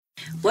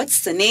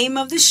What's the name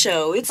of the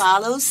show? It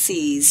follows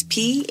C's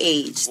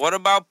PH. What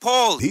about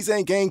Paul? These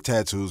ain't gang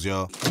tattoos,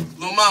 y'all.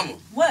 Little mama.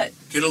 What?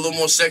 Get a little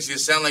more sexy. It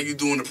sound like you're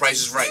doing the Price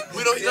is Right.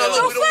 We don't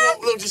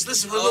want, just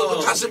listen.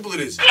 Look how simple it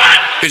is.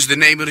 Here's the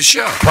name of the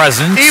show.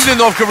 Present. Evening,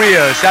 North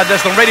Korea. Shout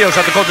out on radio. Shout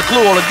out to Culture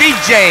Clue. All the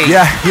DJ.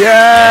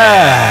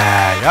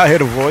 Yeah. Y'all hear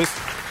the voice.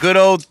 Good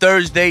old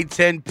Thursday,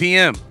 10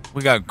 p.m.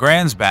 We got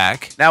Grand's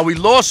back. Now, we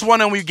lost one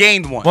and we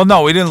gained one. Well,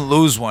 no, we didn't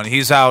lose one.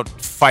 He's out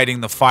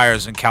fighting the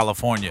fires in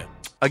California.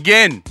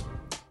 Again,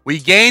 we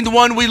gained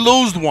one, we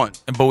lost one.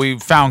 But we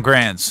found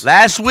Grand's.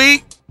 Last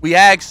week, we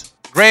asked,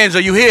 Grands,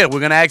 are you here? We're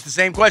going to ask the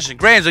same question.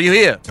 Grands, are you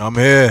here? I'm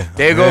here.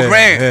 There you go,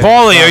 Grand.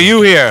 Paulie, are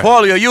you here?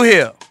 Paulie, are you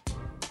here?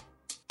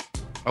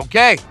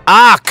 Okay.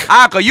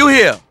 Ak, are you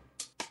here?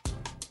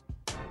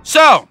 So,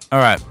 all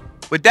right.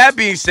 with that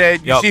being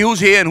said, you see who's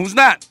here and who's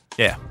not.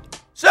 Yeah.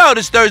 So,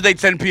 this Thursday,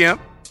 10 p.m.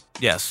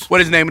 Yes.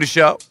 What is the name of the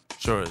show?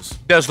 Sure is.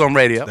 Deslam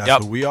Radio.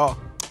 That's who we are.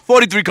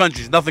 43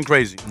 countries, nothing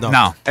crazy.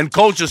 No. And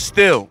Culture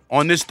still,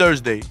 on this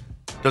Thursday,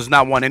 does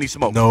not want any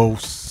smoke. No,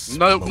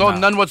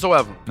 none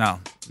whatsoever. No.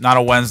 Not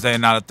a Wednesday,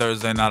 not a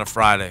Thursday, not a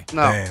Friday.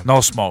 No. Damn.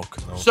 No smoke.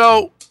 No.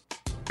 So,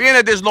 being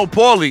that there's no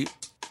Paulie,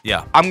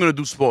 Yeah. I'm going to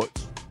do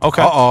sports.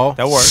 Okay. Uh-oh.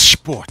 That works.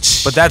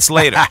 Sports. But that's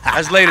later.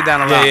 That's later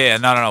down the line. Yeah.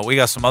 No. We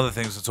got some other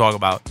things to talk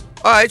about.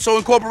 All right, so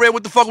incorporate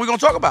what the fuck we going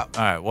to talk about.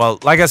 All right. Well,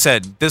 like I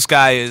said, this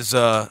guy is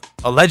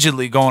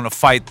allegedly going to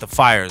fight the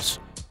fires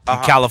in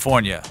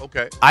California.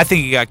 Okay. I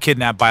think he got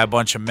kidnapped by a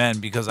bunch of men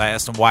because I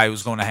asked him why he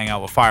was going to hang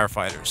out with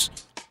firefighters.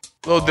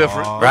 A little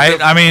different. Right?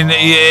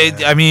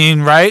 I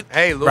mean, right?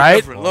 Hey, a little right?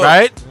 different. Look,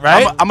 Right?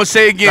 I'm going to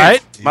say again.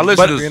 Right? My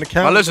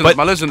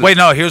listeners. Wait,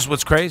 no, here's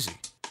what's crazy.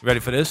 You ready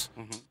for this?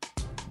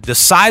 Mm-hmm. The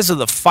size of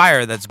the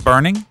fire that's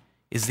burning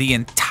is the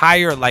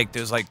entire,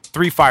 there's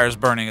 3 fires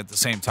burning at the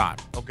same time.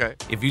 Okay.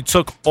 If you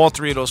took all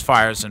 3 of those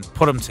fires and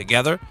put them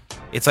together,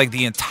 it's like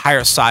the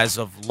entire size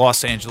of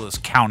Los Angeles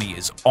County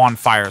is on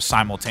fire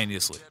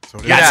simultaneously. So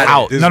That's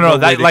how.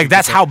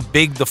 That's how how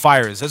big the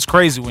fire is. That's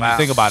crazy when you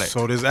think about it.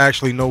 So there's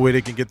actually no way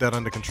they can get that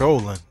under control.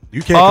 Then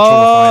you can't control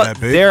a fire that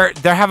big.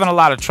 They're having a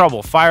lot of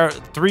trouble.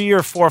 3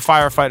 or 4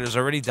 firefighters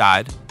already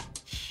died.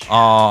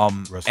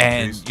 Rest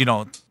in peace.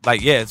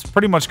 It's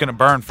pretty much gonna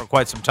burn for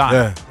quite some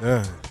time.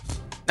 Yeah.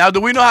 Now, do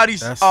we know how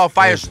these fires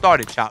crazy.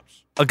 started,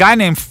 Chops? A guy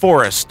named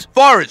Forrest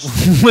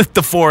lit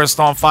the forest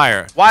on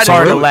fire. Why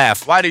Sorry did to he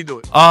laugh. Why did he do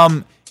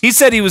it? He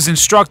said he was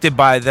instructed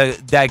by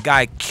that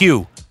guy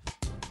Q.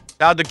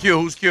 Shout out to Q.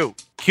 Who's Q?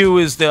 Q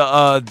is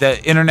the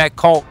internet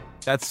cult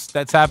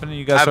that's happening.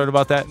 You guys heard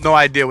about that? No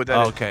idea what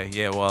that is. Okay,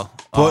 yeah, well,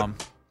 But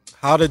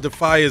how did the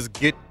fires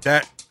get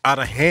that out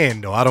of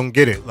hand, though? I don't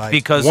get it.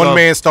 Because one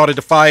man started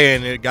the fire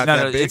and it got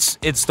that big.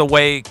 It's the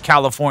way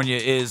California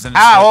is. And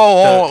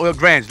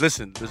Grands,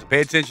 listen,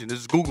 pay attention. This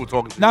is Google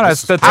talking to you. No,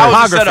 it's the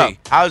How's it set topography.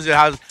 up?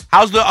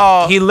 How's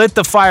the He lit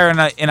the fire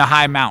in a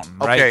high mountain,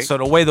 right? Okay. So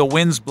the way the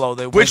winds blow,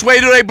 Which way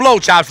do they blow,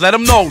 Chops? Let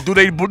them know. Do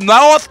they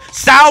north,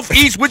 south,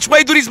 east? Which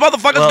way do these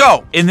motherfuckers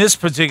go? In this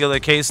particular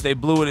case, they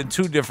blew it in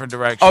 2 different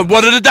directions.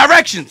 What are the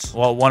directions?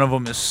 Well, one of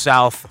them is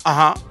south,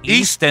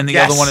 east, and the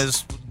Yes. other one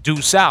is due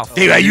south.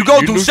 There you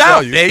go, due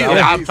south. You There you go.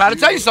 south. I'm trying to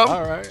tell you something.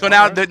 All right, So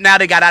now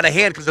they got out of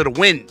hand because of the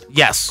wind.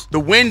 Yes. The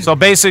wind. So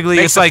basically,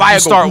 makes it's the like fire you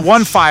go start whoosh.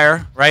 one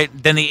fire, right?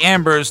 Then the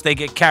ambers, they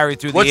get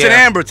carried through What's the air. an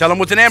amber? Tell them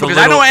what's an amber. It's a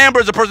Because I know little- an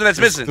amber is a person that's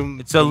missing.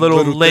 It's a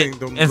little lit.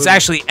 It's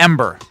actually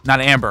ember, not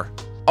amber.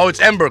 Oh, it's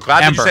ember. I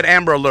thought you Ember. said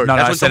amber alert. No,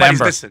 That's I when said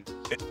somebody's ember. missing.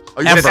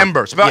 Oh, you said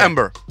ember. Spell Yeah.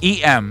 ember.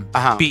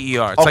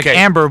 E-M-B-E-R. It's like Okay.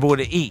 amber, but with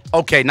an E.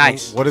 Okay,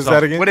 nice. What is So,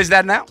 that again? What is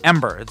that now?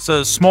 Ember. It's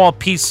a small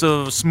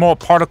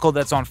particle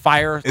that's on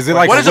fire. Is it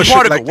like What is a wish it-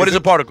 particle? like- What is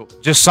a particle?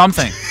 Just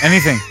something.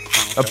 Anything.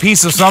 A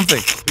piece of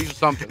something. Piece of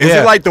something. Is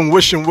Yeah. it like them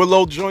wishing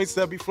willow joints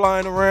that be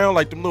flying around,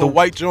 like them little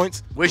white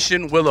joints?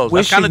 Wishing willows.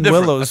 Wishing That's kind of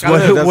different. willows.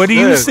 That's kinda What do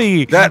you That's-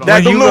 see? That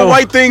when them you little go-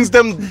 white things,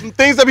 them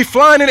things that be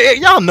flying in the air.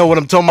 Y'all know what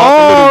I'm talking about.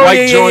 the Oh, little white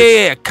yeah, joints.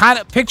 yeah. Kind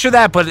of picture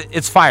that, but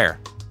it's fire.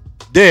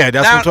 Yeah,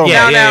 that's what I'm talking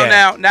about. Yeah.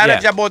 Now that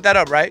Yeah. y'all brought that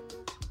up, right?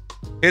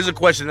 Here's a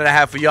question that I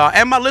have for y'all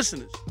and my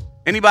listeners.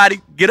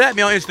 Anybody, get at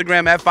me on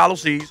Instagram at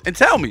FollowC's and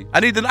tell me. I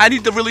need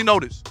to really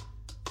know this.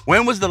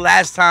 When was the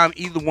last time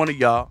either one of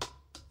y'all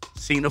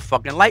seen a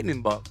fucking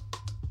lightning bug?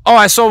 Oh,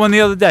 I saw one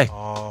the other day.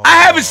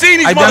 I haven't seen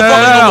these no,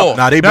 motherfuckers no more.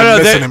 Nah, they been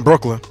missing in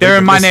Brooklyn. They're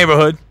in my missing.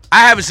 neighborhood.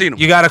 I haven't seen them.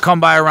 You got to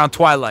come by around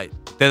twilight.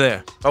 They're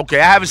there. Okay,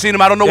 I haven't seen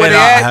them. I don't know where Yeah, they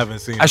no, at. I haven't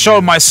seen I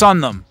showed my son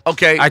them.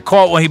 Okay. I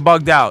caught when he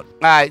bugged out.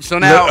 All right, so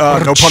now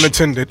No pun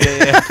intended.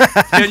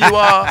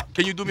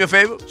 can you do me a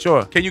favor?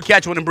 Sure. Can you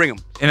catch one and bring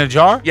them? In a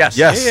jar? Yes.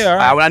 Yes. Yeah,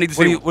 all right. I need to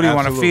see. What do you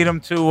want to Absolutely. feed them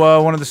to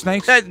one of the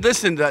snakes?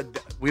 Listen,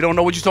 we don't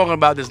know what you're talking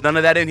about. There's none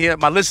of that in here.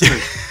 My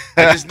listeners,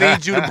 I just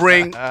need you to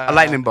bring a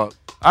lightning bug.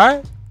 All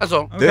right. That's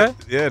all. Okay.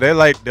 They're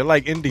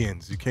like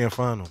Indians. You can't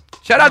find them.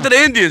 Shout out to the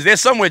Indians. They're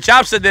somewhere.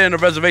 Chop said they're in a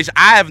reservation.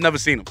 I have never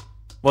seen them.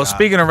 Well,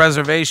 speaking of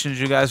reservations,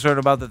 you guys heard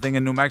about the thing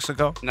in New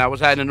Mexico? Now,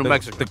 what's happening in New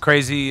Mexico? The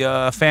crazy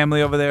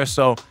family over there.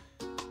 So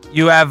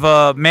you have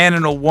a man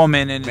and a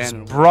woman and his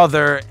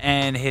brother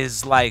and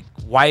his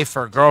wife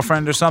or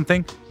girlfriend or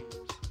something.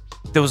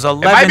 there was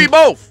might be 11,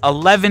 both.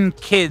 11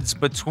 kids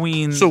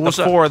between So the what's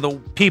up? 4 of the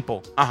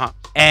people. Uh-huh.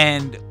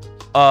 And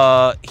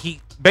he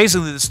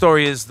basically, the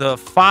story is the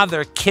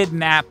father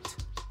kidnapped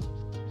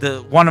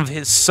one of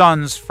his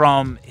sons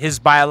from his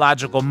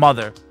biological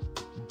mother,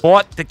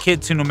 brought the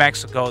kid to New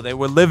Mexico. They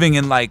were living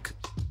in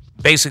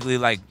basically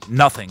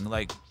nothing,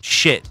 like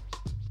shit,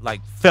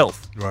 like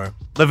filth, Right.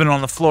 living on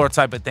the floor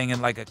type of thing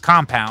in like a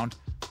compound.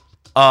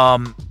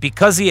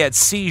 Because he had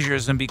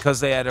seizures and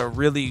because they had a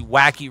really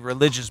wacky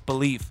religious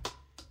belief,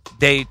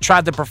 they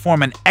tried to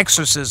perform an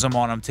exorcism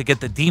on him to get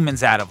the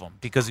demons out of him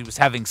because he was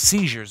having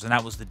seizures and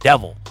that was the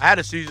devil. I had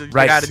a seizure. You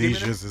Right. got a demon in it?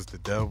 Seizures is the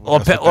devil. Well,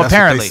 That's what they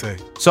apparently. say.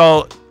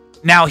 So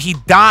now he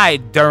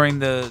died during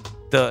the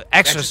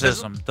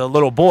exorcism. The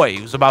little boy,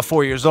 he was about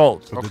 4 years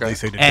old. So did Okay. they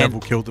say the And- devil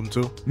killed him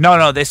too?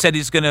 No, they said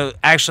he's gonna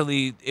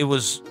actually.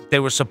 They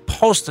were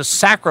supposed to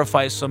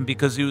sacrifice him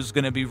because he was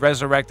gonna be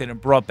resurrected and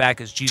brought back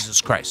as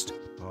Jesus Christ.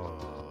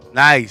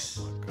 Nice.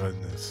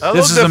 Goodness. A little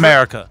This is different.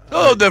 America. A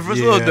little different.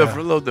 Yeah.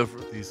 A little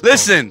different. These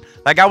Listen,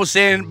 like I was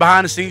saying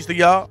behind the scenes to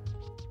y'all,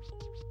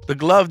 the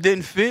glove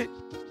didn't fit.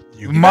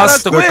 You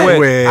must Let have us quit.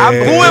 quit.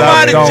 Who Glove am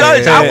I to don't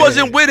judge? I fit.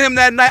 wasn't with him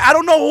that night. I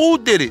don't know who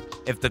did it.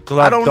 If the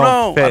glove I don't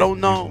know. fit, I don't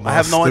know. I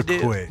have no must have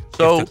idea. quit.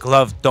 So If the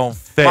glove don't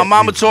fit, my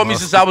mama You taught me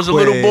must since I was a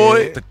little quit. boy.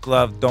 if the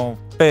glove don't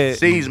fit.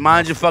 Sees,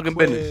 mind your fucking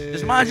business.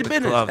 Just mind your The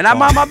business. glove And I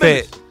mind my don't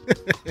fit.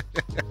 business.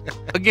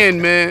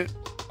 Again, man.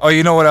 Oh,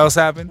 you know what else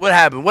happened? What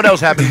happened? What else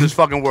happened in this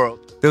fucking world?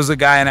 There was a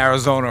guy in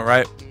Arizona,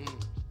 right?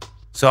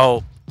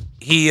 So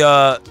he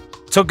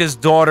took his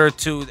daughter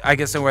to, I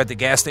guess they were at the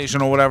gas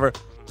station or whatever.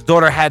 The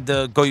daughter had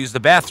to go use the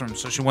bathroom,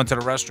 so she went to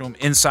the restroom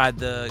inside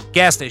the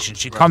gas station.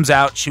 She comes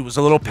out. She was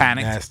a little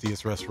panicked.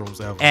 Nastiest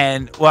restrooms ever.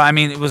 And, well, I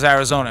mean, it was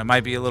Arizona. It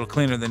might be a little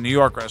cleaner than New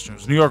York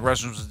restrooms. New York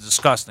restrooms are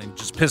disgusting.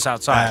 Just piss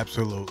outside.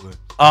 Absolutely.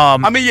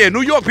 I mean, yeah,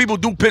 New York people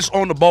do piss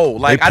on the bowl.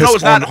 Like, They I know piss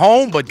it's not on-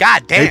 home, but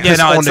goddamn. They piss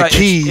no, on it's the like-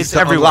 keys it's to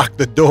everywhere. unlock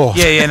the door.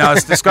 Yeah, no,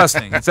 it's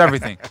disgusting. It's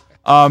everything.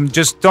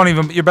 Just don't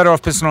even. You're better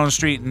off pissing on the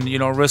street and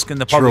risking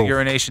the public True.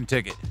 urination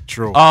ticket.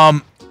 True.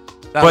 Sounds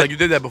but- like you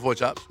did that before,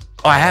 Chops.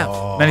 Oh, I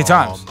have many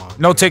times. my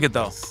No ticket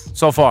though,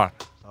 so far.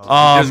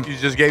 You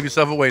just gave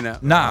yourself away now.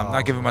 Nah, I'm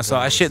not giving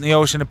myself. I shit in the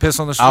ocean and piss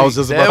on the street. I was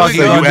just There about we to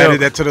say go. you You added do?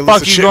 that to the Fuck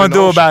list of you shit gonna in the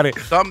do ocean. about it?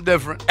 Something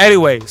different.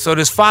 Anyway, so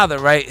this father,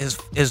 right,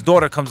 his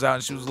daughter comes out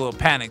and she was a little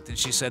panicked and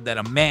she said that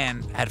a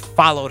man had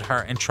followed her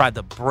and tried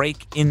to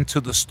break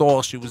into the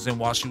stall she was in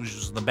while she was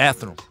using the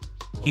bathroom.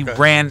 He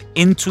ran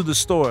into the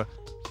store,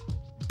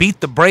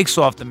 beat the brakes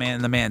off the man,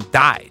 and the man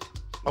died.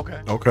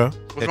 Okay. Okay.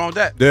 What's wrong with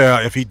that?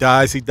 Yeah, if he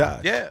dies, he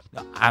dies. Yeah.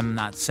 I'm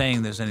not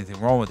saying there's anything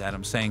wrong with that.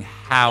 I'm saying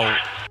how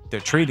they're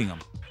treating him.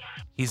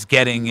 He's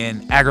getting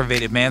an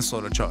aggravated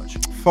manslaughter charge.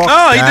 Fuck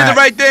No, he did that. the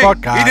right thing.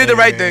 Fuck He did the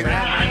right thing.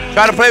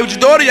 Try to play with your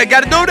daughter, you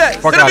gotta do that.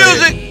 Fuck To the outta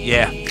music.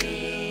 Yeah.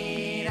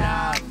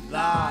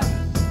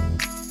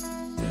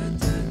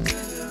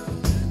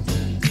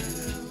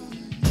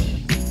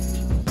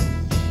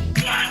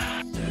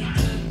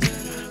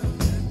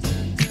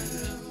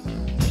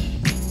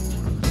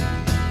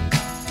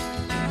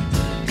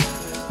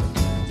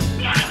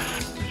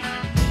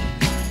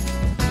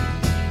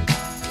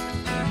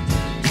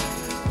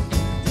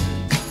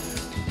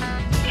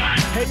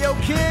 Hey yo,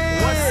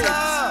 kids! What's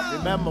up?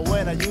 Remember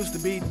when I used to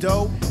be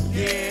dope?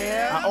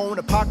 Yeah. I own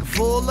a pocket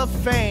full of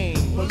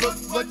fame. But look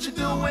what you're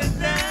doing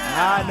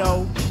now. I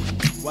know.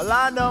 Well,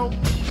 I know.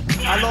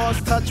 I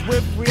lost touch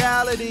with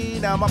reality.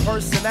 Now my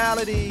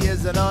personality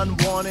is an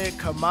unwanted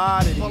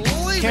commodity.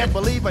 Can't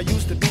believe I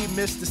used to be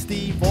Mr.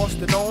 Steve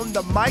Austin on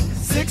the mic.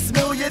 6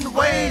 million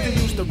ways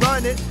I used to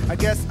run it. I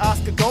guess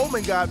Oscar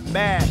Goldman got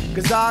mad,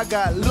 cause I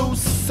got loose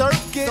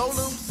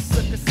circuits.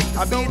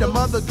 I be the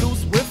mother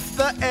goose with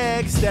the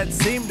eggs that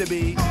seem to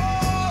be.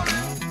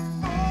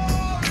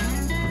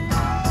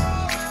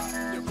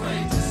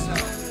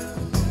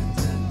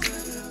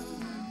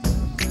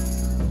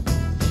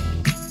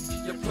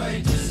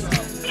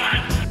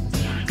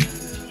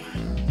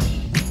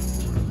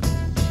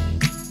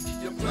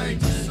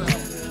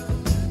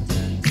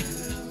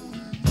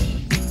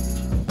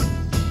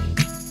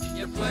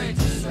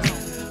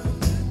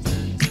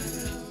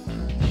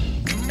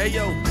 Hey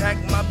yo, pack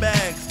my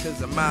bags,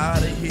 cause I'm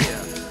out of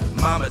here.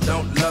 Mama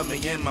don't love me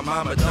and my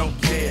mama don't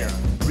care.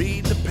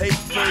 Read the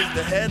papers,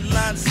 the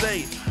headlines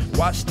say,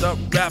 washed up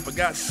rapper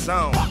got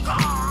some.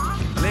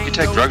 You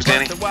take drugs,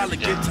 Danny? While the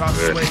guitar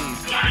sways.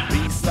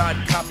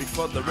 B-side copy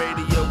for the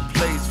radio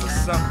plays for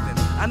something.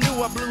 I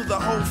knew I blew the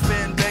whole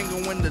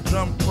fandango when the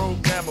drum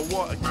programmer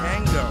wore a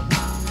Kango.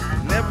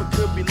 Never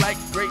could be like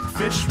great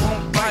fish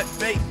won't bite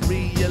bait.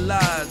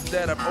 Realize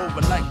that I'm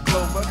over like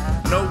Clover.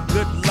 No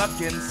good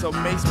luckin', so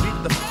Mace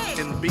beat the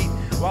fucking beat.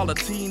 While a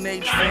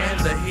teenage fan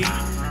the heat.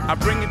 I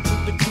bring it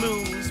to the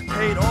clues,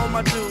 paid all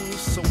my dues.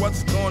 So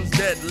what's gone's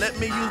dead? Let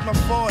me use my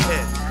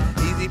forehead.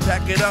 Easy,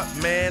 pack it up,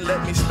 man.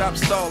 Let me stop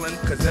stalling,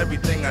 cause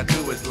everything I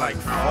do is like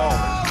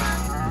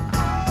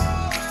falling.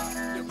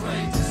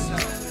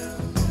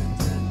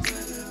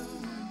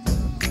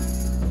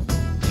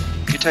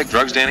 You take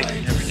drugs, Danny?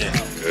 Every day.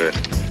 Good.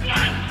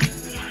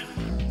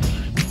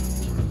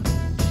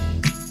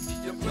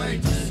 You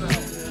played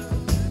yourself.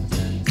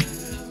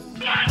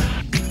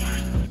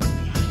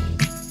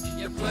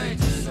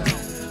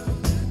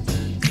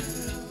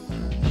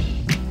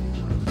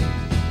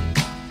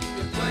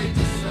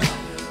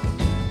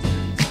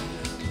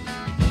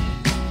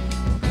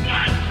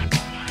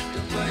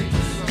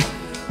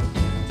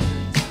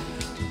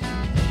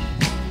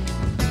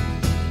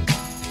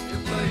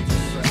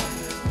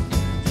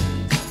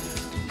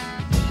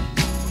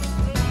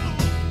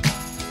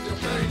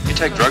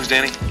 take drugs,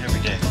 Danny? Every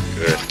day.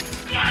 Good.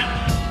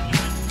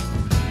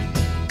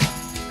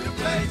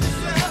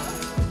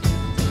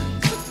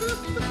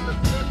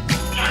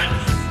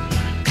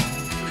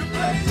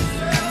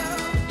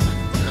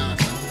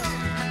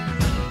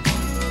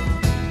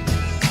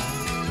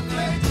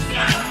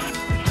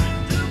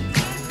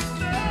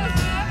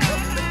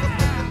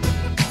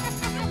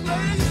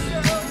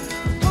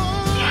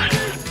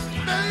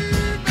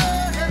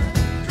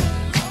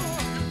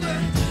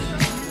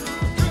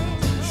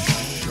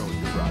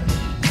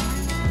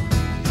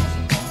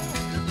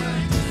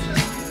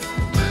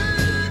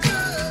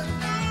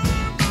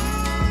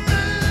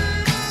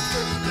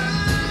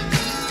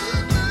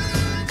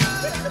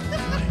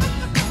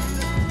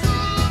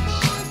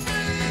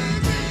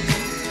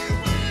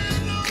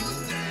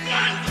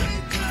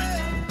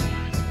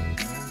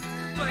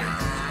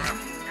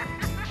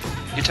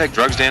 You take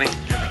drugs, Danny?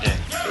 Every day.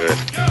 Good.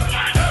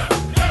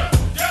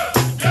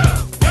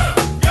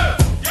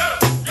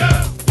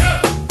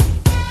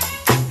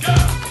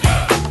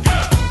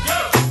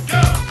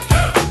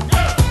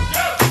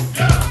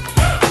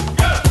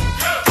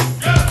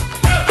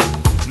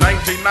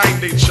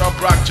 1990, Chubb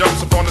Rock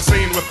jumps upon the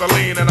scene with a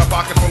lean and a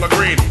pocket full of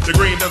green. The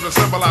green doesn't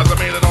symbolize I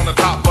made it on the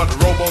top, but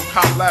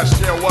RoboCop last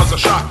year was a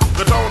shock.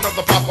 The tone of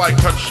the Popeye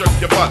cut shook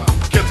your butt.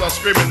 Kids are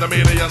screaming, the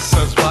media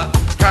says what?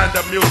 Kind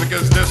of music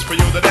is this for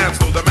you to dance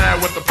to? The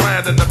man with the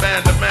plan and the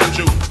band demands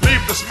you.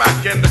 Leave the smack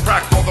and the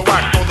crack for the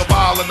whack, for the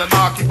ball and the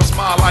knock, keep a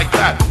smile like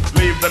that.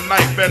 Leave the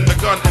knife and the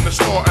gun in the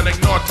store and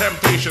ignore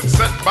temptation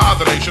sent by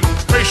the nation.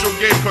 Racial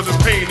game cause it's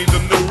pain needs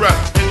a new rep.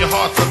 In your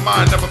hearts and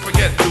mind, never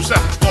forget you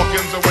set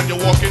Hawkins, and when you're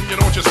walking, you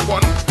know what you're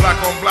squatting. Black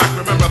on black,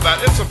 remember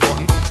that, it's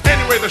important.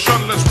 Anyway, the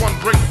shunless one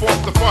bring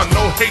forth the fun.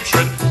 No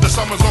hatred, the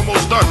summer's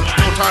almost done.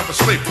 No time for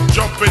sleep,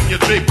 jump in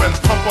your Jeep and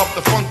pump up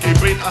the funky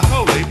beat.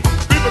 Holy,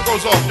 beeper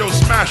goes off, yo,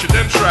 smash it,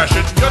 then trash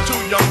it. You're too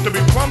young to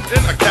be plumped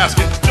in a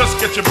casket. Just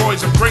get your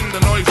boys and bring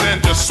the noise and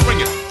just swing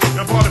it.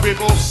 And party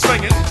people,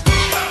 sing it.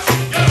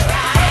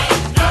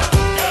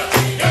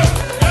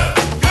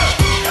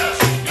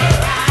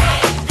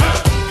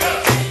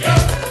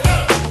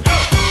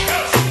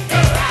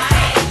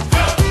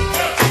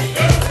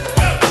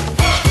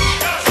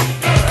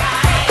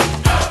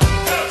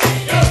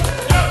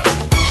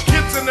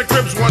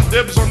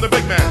 Dibs on the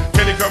big man.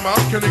 Can he come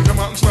out? Can he come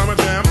out and slam a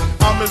jam?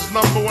 I'm his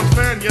 #1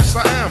 fan, yes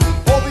I am.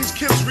 All these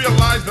kids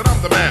realize that I'm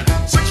the man.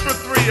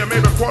 6'3" and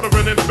maybe a quarter of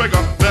an inch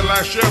bigger than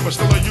last year, but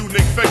still a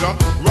unique figure.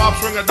 Rob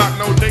Swinger, Doc,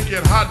 no dinky,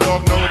 and hot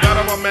dog know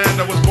that I'm a man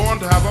that was born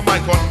to have a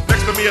mic on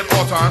next to me at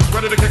all times,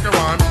 ready to kick a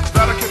rhyme.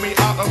 That'll keep me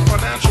out of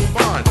financial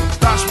bind.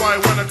 That's why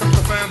when it comes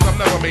to fans, I'm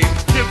never mean.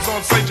 Kids on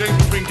St. James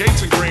between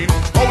Gates and Green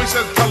always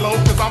says hello,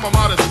 cause I'm a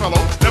modest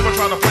fellow. Never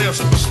trying to play a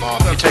superstar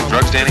that's you take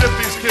drugs, Danny? If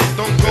these kids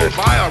don't go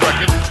buy our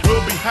record, we'll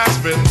be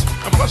has-beens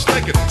and plus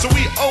naked. So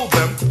we owe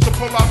them to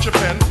pull out your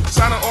pen,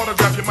 sign an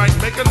autograph, you might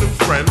make a new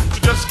friend. So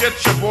just get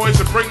your boys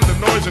to bring the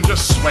noise and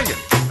just swing it.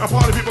 And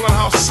party people in the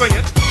house sing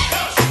it.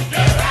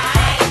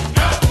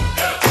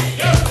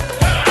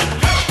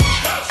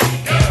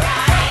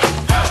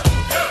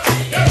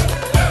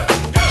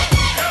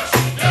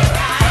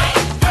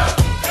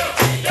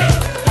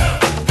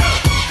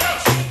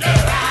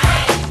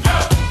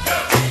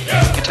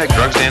 You take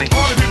drugs, Danny?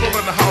 Party people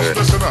in the house,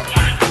 listen up.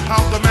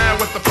 How the man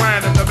with the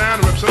plan and the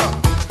van rips it up.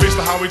 Face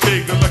to Howie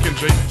T, good looking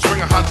G.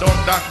 Swing a hot dog,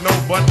 Doc, no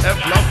butt, F,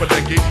 love for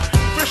dinky.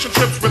 Fish and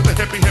chips with the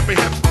hippie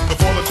hips.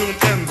 Before the tune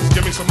ends,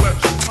 give me some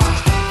lips.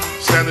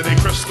 Sanity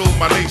Crystal,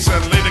 my niece,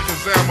 and Lady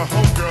Kazam, my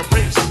homegirl,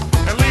 peace.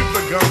 And leave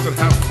the guns and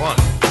have fun.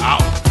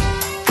 Out.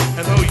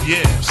 And oh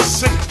yeah,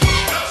 sing it.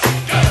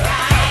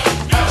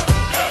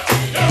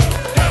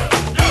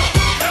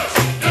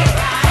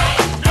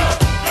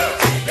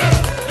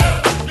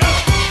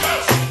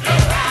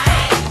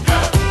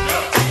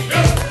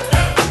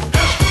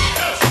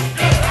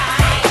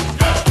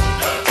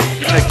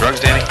 Drugs,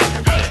 Danny?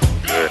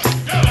 Good.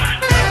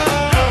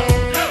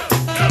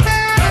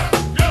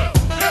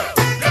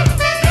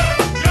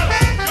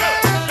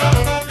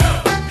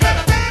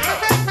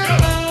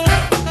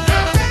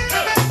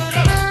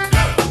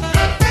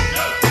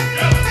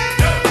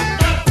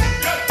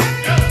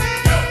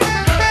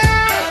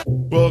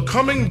 Well,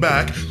 coming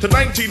back to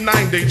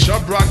 1990,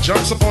 Chubb Rock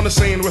jumps upon the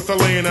scene with a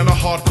lean and a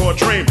hardcore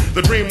dream.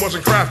 The dream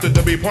wasn't crafted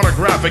to be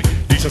pornographic.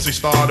 Decency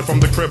started from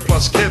the crib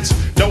plus kids.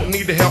 Don't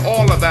need to hear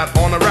all of that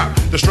on a rap.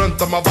 The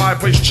strength of my vibe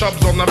placed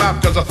Chubbs on the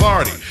map, cause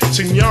authority,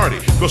 seniority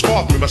goes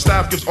far with me. My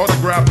staff gives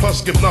autograph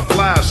plus gives enough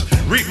laughs.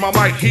 Read my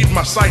mic, heed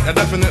my sight. I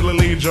definitely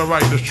lead you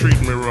right. Just treat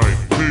me right.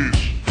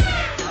 Peace.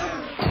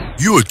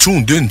 You are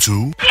tuned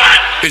into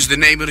is the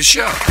name of the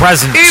show.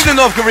 Present. Evening,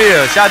 North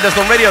Korea. Shout out to Dust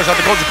on Radio. Shout out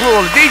to Culture Clue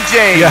on the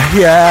DJ.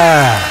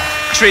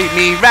 Yeah. Treat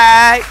me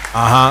right.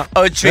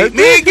 Or treat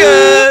me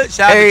good.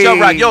 Shout out to Chubb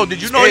Rock. Yo,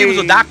 did you know he was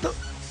a doctor?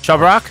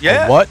 Chubb Rock?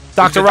 Yeah. What?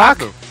 Dr. Rock?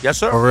 Doctor. Yes,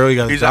 sir. Oh, really? You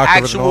got a He's an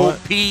doctorate and all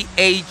actual that?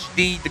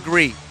 PhD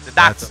degree. The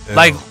doctor.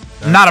 Like,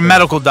 not a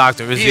medical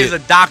doctor, is He he? is a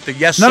doctor.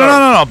 Yes, No, sir.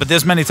 no. But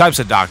there's many types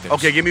of doctors.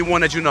 Okay, give me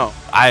one that you know.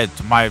 My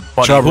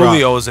buddy Chubb Rock.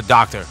 Julio is a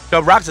doctor.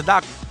 Chubb Rock's a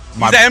doctor. He's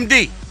My- an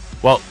MD.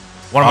 Well,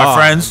 One of my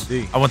friends.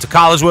 indeed. I went to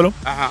college with him.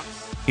 Uh-huh.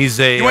 He's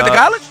a. You went to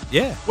college?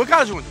 Yeah. What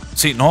college you went to?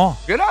 Seton Hall.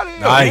 Get out of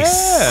here.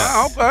 Nice.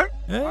 Yeah. Okay.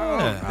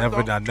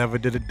 Yeah. I never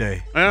did a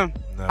day. Yeah.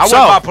 No. I went So-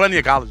 by plenty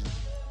of colleges.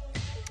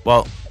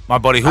 Well, my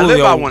buddy I live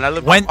Julio by one. I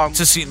live by- went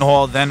to Seton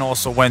Hall, then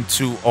also went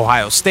to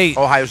Ohio State.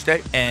 Ohio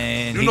State.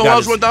 And You he know got who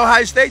else his- went to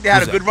Ohio State? They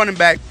had a Who's good running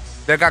back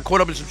that got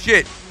caught up in some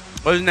shit.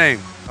 What's his name?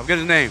 I forget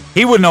his name.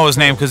 He would know his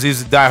name because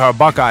he's a diehard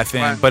Buckeye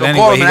fan. Right. But So anyway,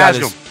 call him and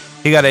ask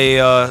he got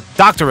a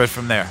doctorate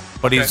from there.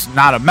 But he's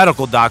not a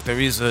medical doctor.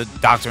 He's a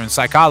doctor in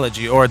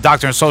psychology or a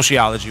doctor in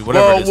sociology,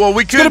 whatever it is. Well,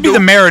 we He's going to could be do- the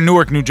mayor of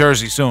Newark, New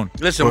Jersey soon.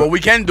 Listen, what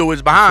we can do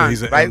is behind,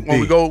 he's a right? MD. When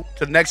we go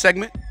to the next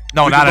segment.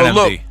 No, we not can an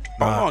go MD. look.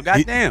 Oh,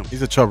 goddamn.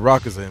 He's a Chubb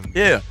Rockers MD.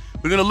 Yeah.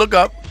 We're going to look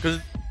up, because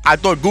I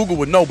thought Google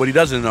would know, but he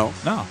doesn't know.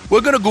 No.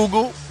 We're going to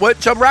Google what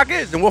Chubb Rock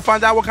is, and we'll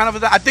find out what kind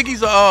of I think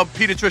he's a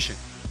pediatrician.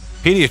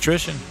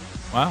 Pediatrician.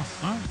 Wow. All right.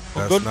 Well,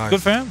 That's good, nice.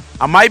 good for him.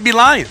 I might be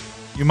lying.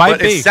 You might But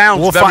be. it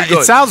sounds very good.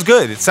 It sounds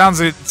good. It sounds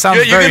You're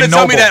very going to noble.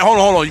 tell me that, hold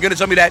on. You're going to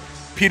tell me that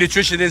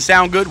pediatrician didn't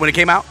sound good when it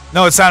came out?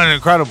 No, it sounded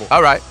incredible.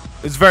 All right.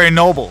 It's very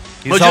noble.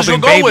 He's Well, just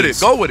helping go with babies.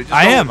 it. Go with it. Just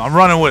I go am. with it. I'm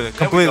running with it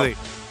There we go. completely.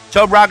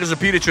 Chubb Rock is a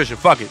pediatrician.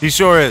 Fuck it. He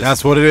sure is.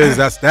 That's what it is.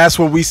 That's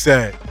what we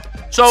said.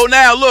 So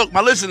now, look,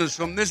 my listeners,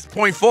 from this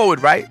point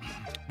forward, right?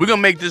 We're going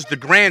to make this the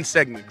Grand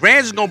segment.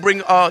 Grand is going to bring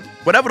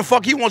whatever the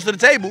fuck he wants to the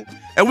table,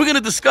 and we're going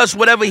to discuss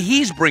whatever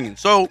he's bringing.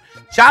 So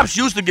Chops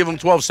used to give him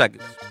 12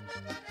 seconds.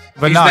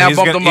 But He's no, now he's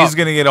bumped gonna, him up. he's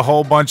gonna get a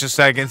whole bunch of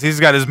seconds. He's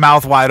got his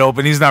mouth wide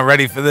open. He's not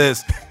ready for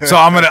this. So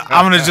I'm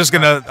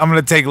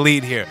gonna take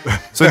lead here.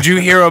 So did you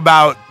hear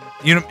about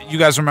you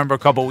guys remember a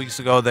couple weeks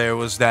ago there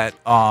was that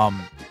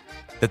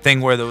the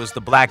thing where there was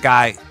the black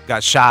guy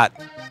got shot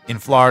in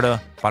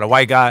Florida by the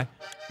white guy?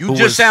 You who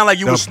just was- sound like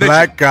you the were snitching.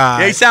 black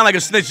guy Yeah, you sound like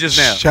a snitch just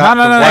now. shot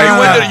No, the no, no, white Yeah,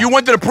 no, you, guy. no. you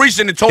went to the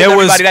precinct and told There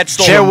was everybody that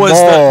story. there was the,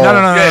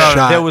 Jamal no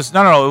shot. there was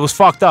no it was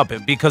fucked up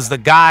because the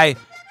guy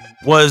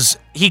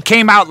he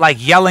came out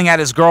like yelling at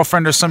his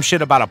girlfriend or some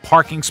shit about a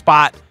parking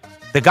spot.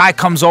 The guy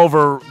comes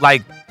over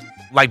like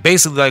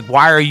basically like,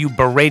 why are you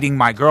berating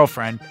my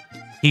girlfriend?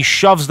 He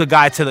shoves the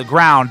guy to the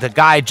ground. The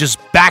guy just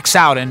backs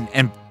out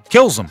and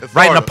kills him right in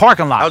the Florida.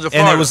 parking lot. That was in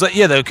and it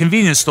Florida. was the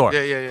convenience store.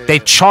 Yeah. They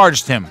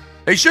charged him.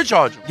 They should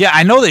charge him. Yeah,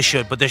 I know they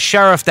should, but the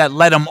sheriff that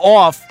let him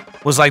off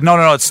was like,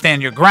 no, it's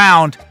stand your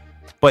ground.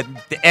 But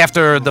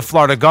after the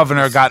Florida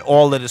governor got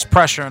all of this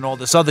pressure and all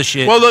this other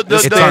shit, Well, it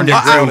turned into-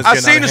 I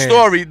seen the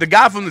story. The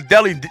guy from the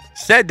deli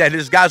said that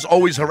his guy's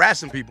always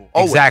harassing people.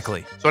 Always.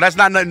 Exactly. So that's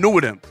not nothing new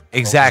with him.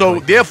 Exactly.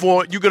 So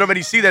therefore, you could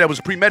already see that it was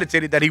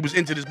premeditated that he was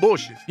into this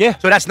bullshit. Yeah.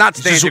 So that's not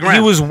It's staying just- your ground.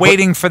 he was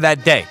waiting for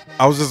that day.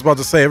 I was just about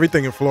to say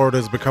everything in Florida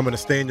is becoming a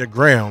stay in your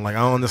ground. Like I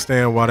don't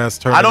understand why that's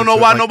turning. I don't know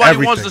into, why like, nobody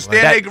wants to everything.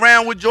 stand Like, their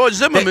ground with George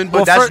Zimmerman,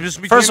 Well, but that's fir-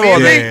 just between first of me all,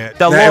 and they- me. yeah,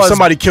 the now, law if is-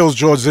 somebody kills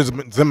George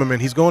Zimmerman,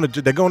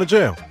 they're going to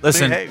jail.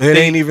 Listen, Hey, It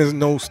ain't even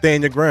no stay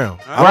in your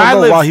ground. I Where I don't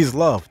know live- why he's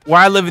loved. where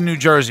I live in New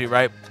Jersey,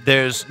 right?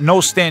 There's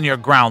no stand your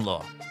ground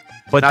law.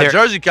 But Now, there,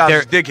 Jersey cops there,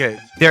 is dickheads.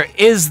 there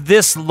is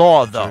this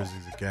law though.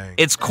 Jersey's a gang.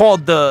 It's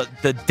called the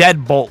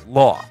deadbolt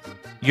law.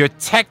 You're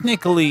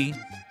technically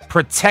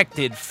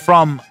protected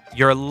from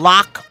your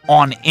lock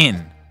on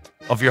in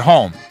of your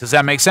home. Does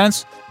that make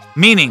sense?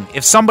 Meaning,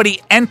 if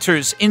somebody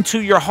enters into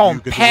your home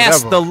could do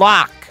past whatever. the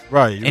lock,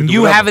 Right, you can and do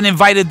you whatever. haven't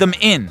invited them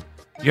in,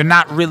 you're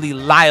not really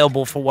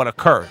liable for what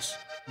occurs.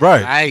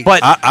 Right. Right.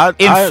 But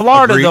in I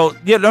Florida, agree.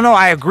 though,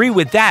 I agree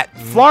with that.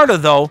 Florida,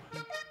 though,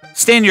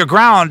 stand your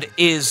ground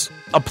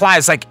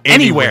applies like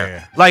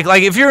anywhere. Anywhere.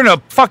 Like if you're in a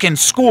fucking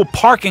school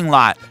parking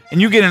lot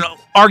and you get in an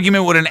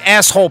argument with an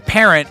asshole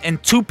parent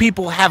and two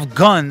people have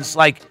guns,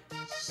 like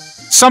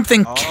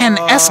something can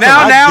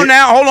escalate.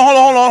 Now, hold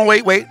on.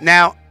 Wait.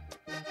 Now,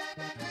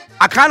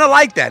 I kind of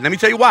like that. Let me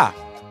tell you why.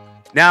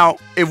 Now,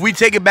 if we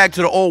take it back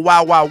to the old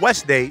Wild Wild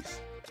West days,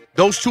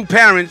 those two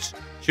parents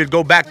should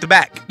go back to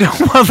back.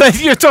 Well,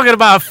 you're talking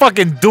about a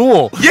fucking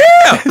duel.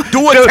 Yeah,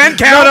 do a 10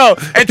 count no.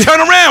 and turn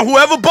around.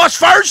 Whoever busts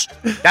first,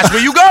 that's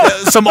where you go.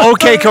 Some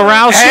OK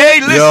Corral shit. Hey,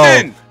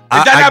 listen. Is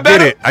that I not get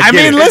better? it. I get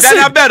mean, it. listen. Is that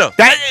not better?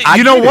 That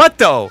you know get it. what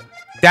though?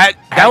 That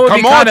would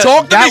Come be on, kinda,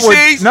 talk to that me, would,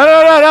 C's.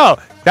 No.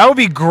 That would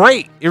be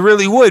great. It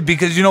really would,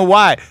 because you know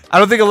why? I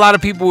don't think a lot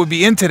of people would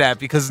be into that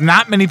because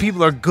not many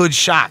people are good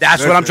shots.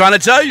 That's what I'm trying to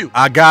tell you.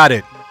 I got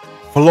it.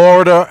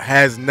 Florida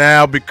has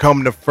now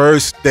become the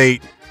first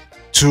state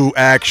to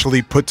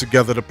actually put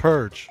together the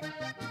purge.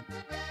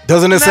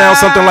 Doesn't it sound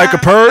something like a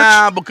purge?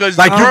 Nah, because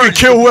like the you can purge-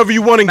 kill whoever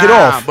you want and get Nah,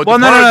 off. but well,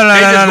 the no. purge, they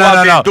just go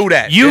out there and do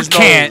that. You There's no-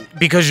 can't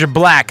because you're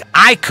black.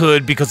 I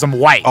could because I'm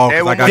white. Oh,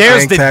 'cause I got There's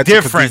gang the tattoos,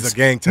 'cause difference. These are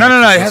gang No. tattoos.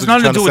 It That's has what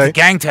nothing you're to do trying with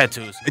gang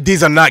tattoos.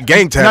 These are not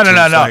gang tattoos.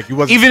 No. Like, you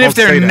wasn't Even if supposed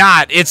to say they're that.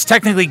 not, it's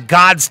technically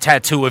God's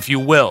tattoo, if you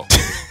will.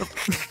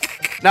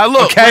 Now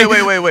look, Okay?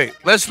 wait.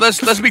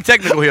 Let's be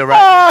technical here,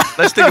 right?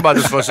 Let's think about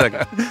this for a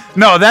second.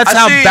 No, that's I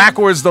how seen-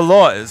 backwards the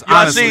law is.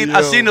 I Honestly,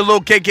 seen the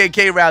little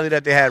KKK rally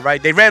that they had,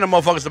 right? They ran the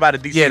motherfuckers about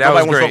at DC. Yeah, that Nobody was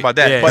wants to great. talk about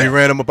that. Yeah. But They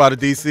ran them up out of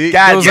DC.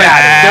 God,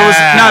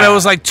 There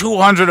was like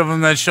 200 of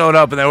them that showed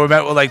up, and they were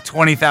met with like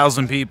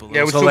 20,000 people.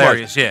 Yeah, It was too much.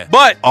 hilarious. Yeah,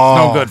 But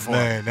no good for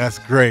man, that's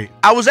great.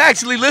 I was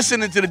actually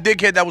listening to the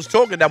dickhead that was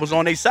talking that was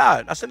on their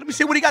side. I said, let me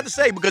see what he got to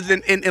say, because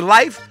in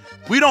life,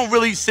 we don't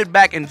really sit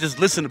back and just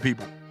listen to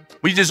people.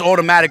 We just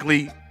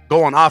automatically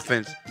go on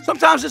offense.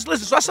 Sometimes just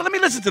listen. So I said, let me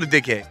listen to the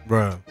dickhead.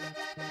 Bro.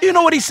 You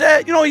know what he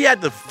said? You know what he had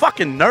the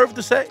fucking nerve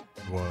to say?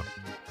 What?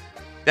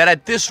 That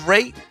at this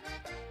rate,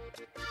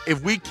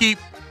 if we keep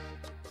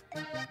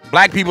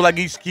black people like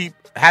these keep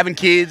having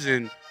kids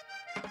and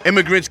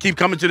immigrants keep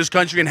coming to this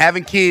country and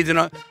having kids in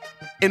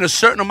a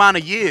certain amount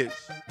of years,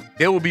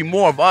 there will be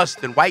more of us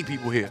than white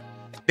people here.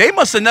 They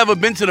must have never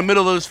been to the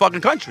middle of this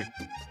fucking country.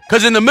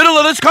 Because in the middle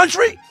of this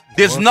country,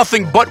 there's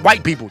nothing but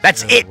white people.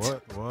 That's it.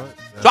 What?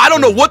 So I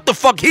don't know what the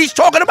fuck he's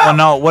talking about. Well,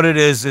 no, what it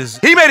is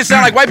He made it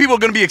sound like white people are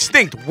going to be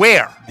extinct.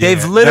 Where?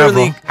 they've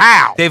literally never.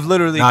 How? They've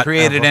literally Not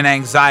created ever. an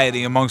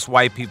anxiety amongst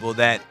white people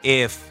that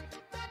if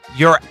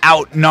you're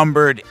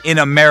outnumbered in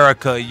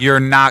America,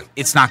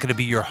 it's not going to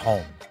be your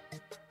home.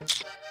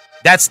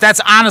 That's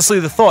honestly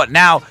the thought.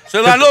 Now,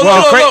 So now,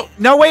 look.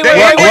 No, wait.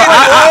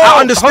 I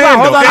understand,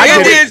 Hold on, though. I I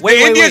get get it. The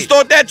Indians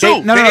thought that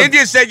too. No, the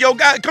Indians said, "Yo,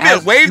 guys, come here,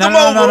 wave them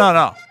over."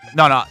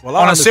 No. Well,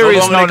 I On a understand.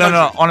 serious Hold on, note,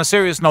 country. On a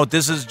serious note,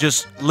 this is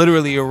just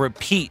literally a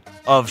repeat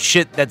of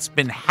shit that's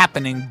been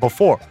happening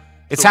before.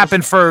 It's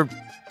happened for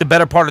the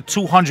better part of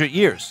 200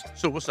 years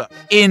So what's up?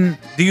 in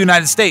the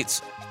United States.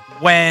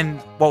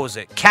 When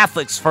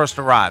Catholics first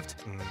arrived,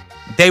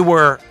 they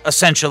were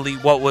essentially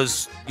what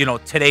was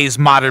today's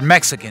modern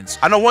Mexicans.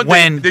 I know one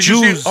when thing. Did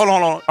you Jews see, hold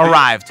on.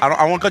 arrived.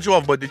 I want to cut you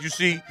off, but did you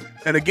see?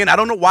 And again, I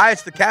don't know why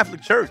it's the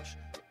Catholic Church.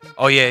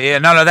 Oh yeah.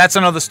 No, that's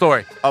another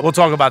story. We'll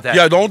talk about that.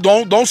 Yeah,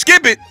 don't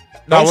skip it.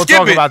 No, Don't we'll skip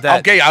talk it. about that.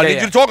 Okay, I need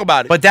you to talk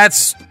about it. But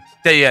that's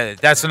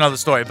another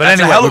story. But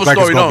That's anyway, a hell of a Look like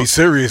it's story. gonna no, be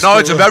serious. No,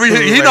 it's a very.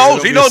 He Like, knows.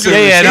 it'll He be knows.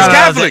 serious. He's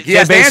Catholic. He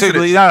has to answer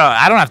basically, this. no,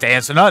 I don't have to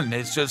answer nothing.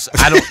 It's just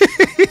I don't.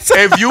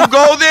 If you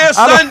go there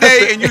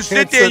Sunday and you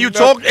sit there and you answer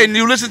talk and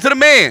you listen to the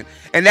man,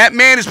 and that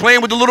man is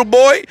playing with the little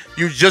boy,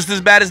 you're just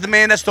as bad as the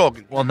man that's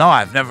talking. Well, no,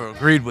 I've never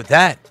agreed with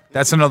that.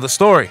 That's another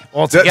story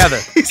altogether.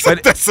 He said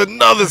But that's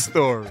another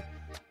story.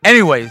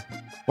 anyways,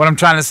 what I'm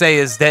trying to say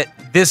is that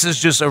this is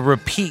just a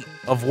repeat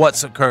of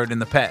what's occurred in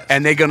the past.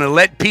 And they're gonna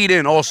let Pete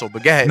in also.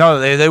 But go ahead. No,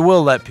 they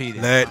will let Pete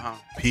in. Let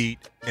Pete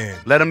in.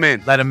 Let him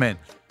in. Let him in.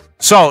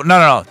 So,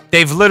 no.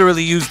 They've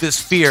literally used this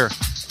fear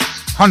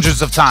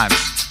hundreds of times,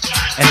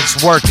 and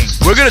it's working.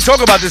 We're gonna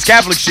talk about this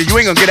Catholic shit. You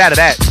ain't gonna get out of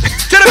that.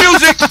 To the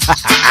music.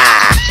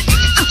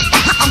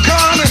 I'm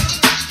coming.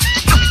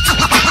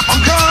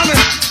 I'm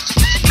coming.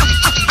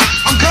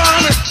 I'm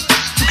coming.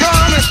 I'm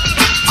coming.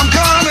 I'm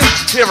coming.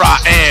 Here I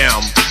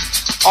am,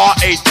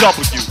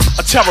 R.A.W.,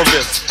 a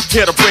terrorist,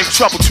 here to bring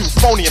trouble to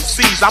phony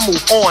MCs. I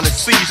move on and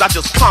seize, I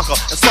just conquer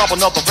and solve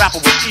another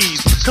rapper with ease.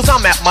 Cause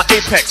I'm at my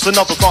apex and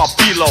others are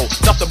below,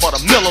 nothing but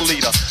a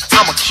milliliter.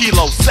 I'm a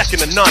kilo,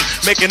 second to none,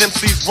 making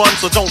MCs run,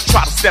 so don't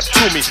try to step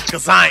to me,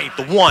 cause I ain't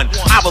the one.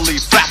 I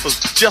believe rappers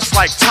just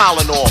like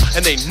Tylenol,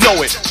 and they know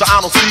it, so I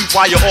don't see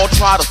why you all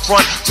try to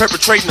front,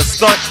 perpetrating a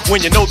stunt,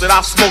 when you know that I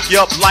smoke you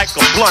up like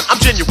a blunt.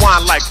 I'm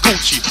genuine like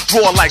Gucci,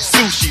 raw like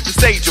sushi. The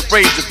stage of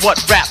rage is what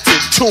rap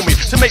did to me,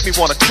 to make me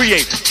wanna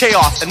create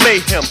chaos and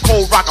mayhem.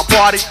 Cold rock a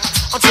party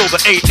until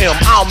the AM.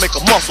 I'll make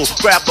a muscle,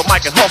 grab the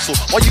mic and hustle.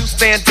 While you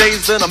stand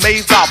dazed and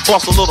amazed, I'll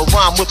bust a little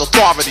rhyme with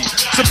authority,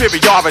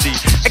 superiority,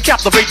 and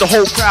captivate the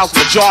whole crowd's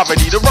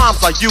majority. The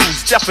rhymes I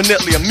use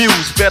definitely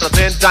amuse, better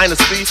than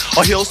Dynasty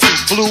or Hill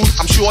Street Blues.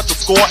 I'm sure to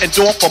score and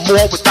door for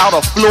more without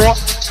a floor,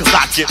 cause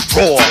I get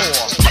raw.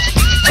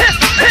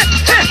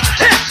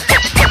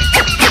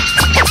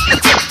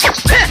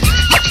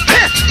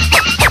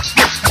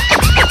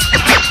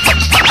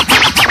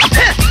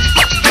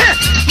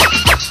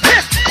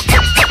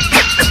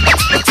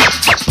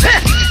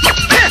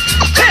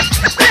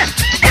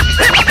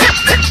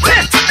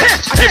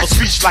 I give a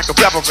speech like a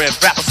reverend,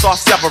 rappers start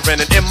severing,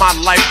 and in my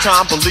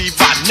lifetime, believe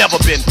I've never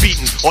been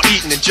beaten or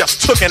eaten and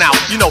just tooken out.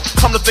 You know,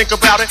 come to think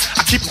about it,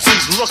 I keep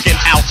MCs looking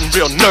out and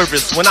real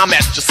nervous when I'm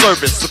at your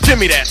service. So give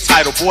me that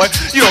title, boy,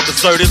 you don't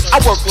deserve this. I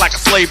work like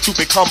a slave to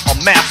become a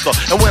master,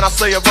 and when I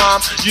say a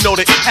rhyme, you know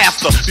that it has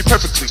to be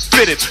perfectly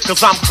fitted,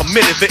 cause I'm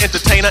committed. The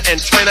entertainer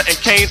and trainer and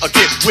Kane are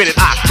get with it.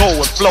 I go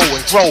and flow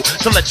and grow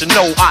to let you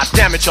know I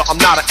damage you. I'm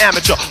not an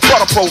amateur,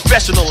 but a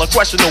professional,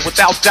 unquestionable,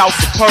 without doubt,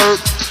 superb.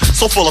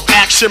 So full of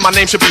action, my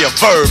name should be a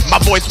verb. My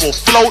voice will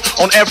float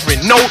on every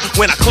note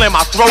when I clear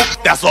my throat.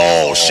 That's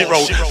all shit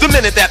wrote. The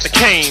minute that the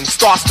cane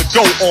starts to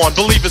go on,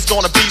 believe it's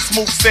gonna be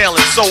smooth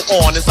sailing, so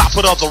on. As I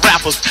put other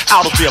rappers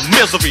out of their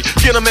misery,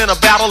 get them in a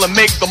battle and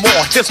make them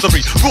more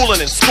history.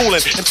 Ruling and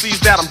schooling, MCs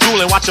that I'm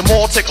dueling, watch them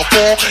all take a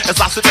fall as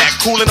I sit back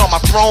cooling on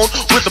my throne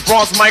with the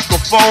bronze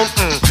microphone.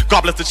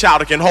 God bless the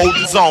child that can hold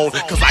his own,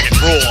 cause I can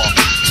roar.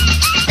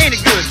 Ain't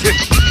it good, Jimmy?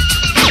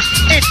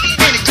 Ain't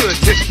it good,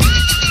 Jimmy?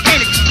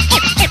 Ain't it good,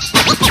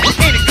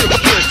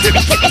 Jimmy? You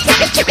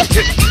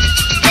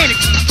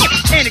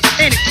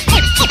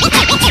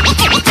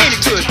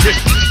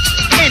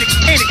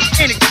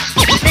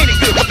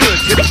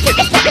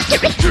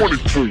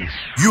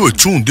are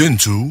tuned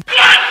into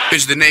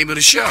is the name of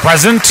the show.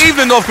 Present.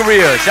 Evening, North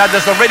Korea. Shout out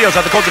to some radio. Shout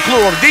out to Culture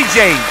Clue on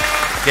DJ.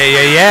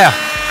 Yeah.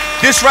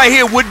 This right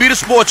here would be the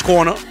sports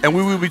corner, and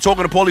we will be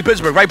talking to Paulie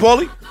Pittsburgh. Right,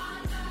 Paulie?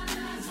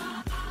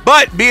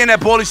 But being that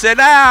Paulie said,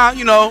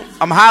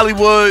 I'm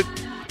Hollywood.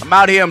 I'm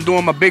out here. I'm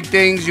doing my big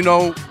things.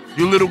 You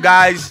little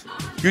guys,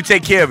 you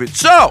take care of it.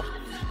 So,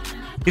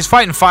 he's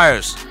fighting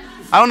fires.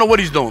 I don't know what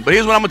he's doing, but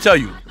here's what I'm going to tell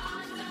you.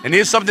 And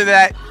here's something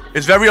that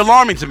is very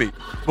alarming to me.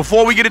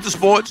 Before we get into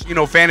sports,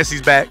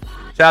 fantasy's back.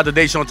 Shout out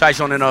to Deshaun,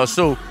 Tyshawn, and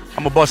Sue. I'm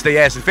going to bust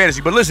their ass in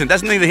fantasy. But listen,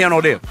 that's neither here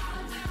nor there.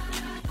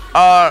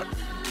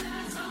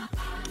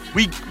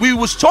 We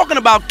was talking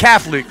about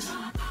Catholics.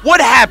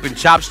 What happened,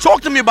 Chops?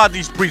 Talk to me about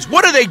these priests.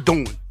 What are they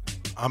doing?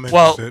 I'm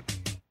interested.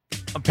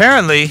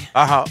 Apparently,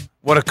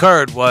 what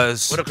occurred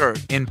was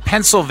in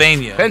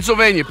Pennsylvania.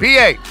 Pennsylvania,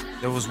 PA.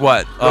 There was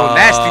what?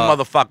 Nasty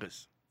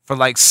motherfuckers. For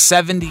like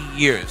 70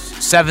 years,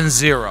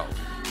 7-0,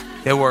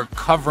 they were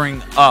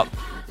covering up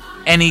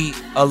any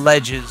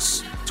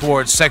alleges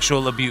towards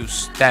sexual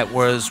abuse that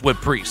was with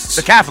priests.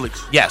 The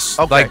Catholics? Yes.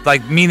 Okay.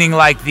 Like meaning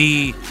like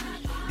the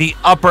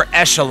upper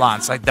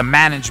echelons, like the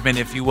management,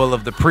 if you will,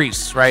 of the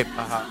priests, right?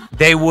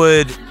 They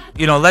would,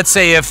 let's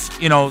say if,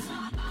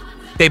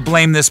 they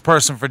blame this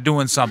person for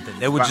doing something,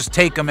 they would just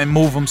take them and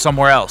move them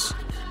somewhere else.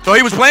 So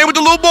he was playing with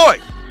the little boy.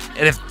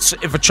 And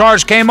if a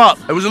charge came up,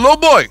 it was a little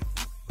boy.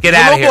 Get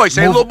out of here. Little boy,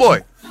 say little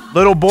boy.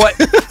 Little boy.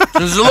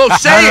 There's a little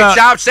say it,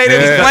 Chop. Say that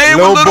he's playing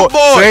with little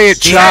boys. Say it,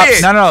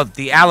 Chop. No.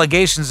 The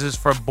allegations is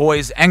for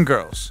boys and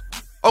girls.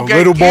 Okay.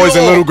 Little boys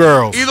and little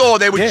girls. Either or,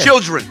 they were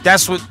children.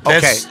 That's what.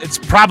 Okay. It's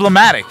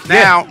problematic.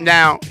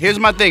 Now, here's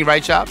my thing,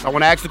 right, Chops? I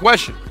want to ask the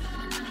question.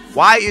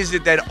 Why is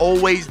it that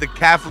always the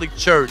Catholic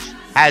Church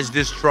has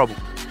this trouble?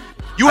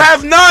 You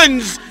have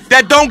nuns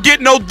that don't get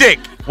no dick.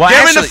 Well, they're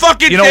actually, in the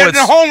fucking they're in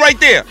the home right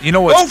there.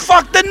 Go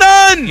fuck the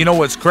nun. You know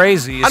what's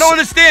crazy? I don't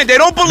understand. They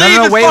don't believe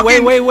in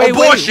fucking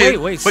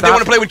abortion, but they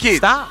want to play with kids.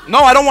 Stop. No,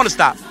 I don't want to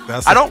stop.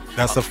 That's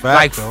a fact.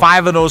 Like though.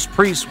 5 of those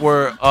priests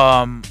were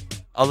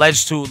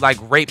alleged to like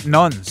rape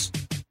nuns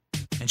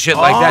and shit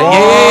like that.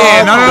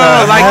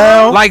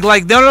 Yeah.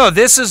 No.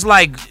 This is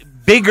like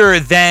bigger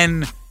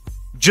than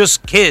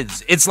just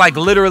kids. It's like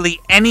literally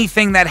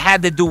anything that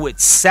had to do with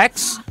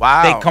sex.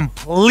 Wow. They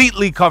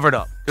completely covered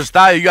up.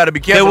 Costello, you got to be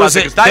careful.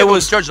 There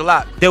was church a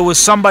lot. There was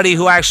somebody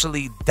who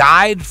actually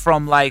died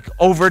from like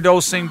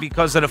overdosing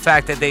because of the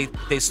fact that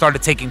they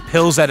started taking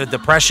pills out of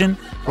depression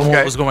from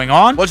what was going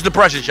on. What's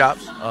depression,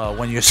 Chops?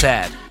 When you're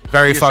sad.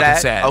 Very fucking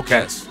sad.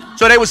 Okay. Yes.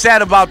 So they were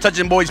sad about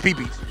touching boys'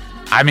 peepees.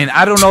 I mean,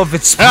 I don't know if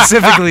it's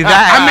specifically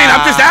that. I mean,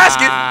 I'm just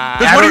asking.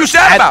 Because what are you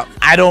sad about?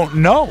 I don't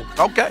know.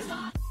 Okay.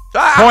 So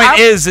Point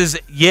is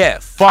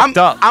fucked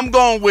up. I'm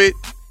going with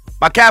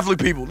my Catholic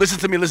people. Listen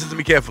to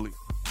me carefully.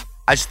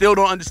 I still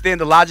don't understand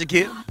the logic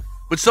here,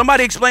 but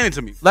somebody explain it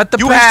to me. Let the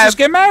priests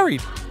get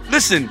married.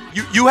 Listen,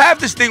 you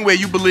have this thing where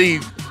you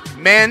believe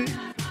men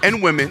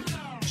and women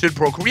should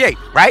procreate,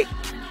 right?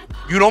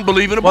 You don't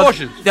believe in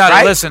abortion,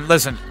 right?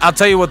 Listen. I'll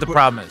tell you what the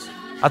problem is.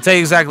 I'll tell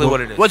you exactly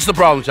what it is. What's the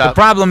problem, Chop? The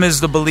problem is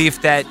the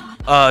belief that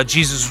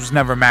Jesus was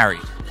never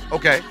married.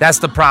 Okay. That's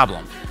the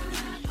problem.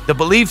 The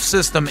belief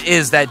system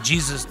is that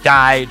Jesus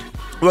died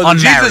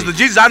unmarried. The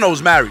Jesus I know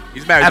is married.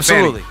 He's married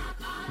Absolutely. to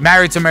Fanny.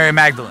 Married to Mary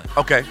Magdalene.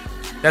 Okay.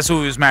 That's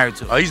who he was married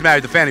to. Oh, he's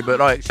married to Fanny, but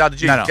all right, shout out to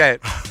Jesus. No. Okay.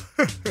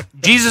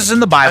 Jesus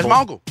in the Bible, That's my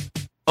uncle.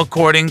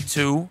 according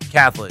to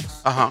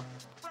Catholics,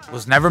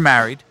 was never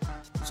married.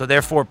 So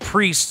therefore,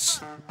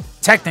 priests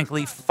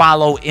technically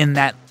follow in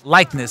that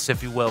likeness,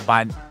 if you will,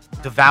 by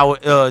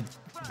devoting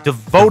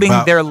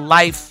their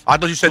life. I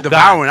thought you said to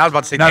devouring. God. I was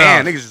about to say,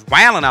 damn, niggas is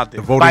wailing out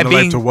there. Devoting by their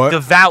life being to what?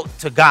 devout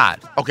to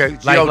God. Okay.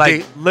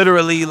 Like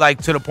literally,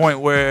 like to the point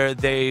where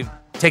they've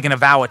taken a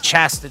vow of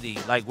chastity,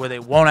 like where they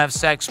won't have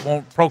sex,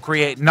 won't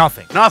procreate,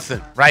 nothing.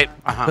 Nothing. Right?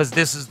 Because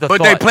this is the But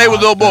thought. they play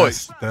with little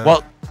boys.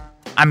 Well,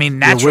 I mean,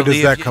 naturally. where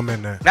does that come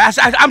in there?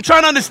 I'm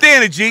trying to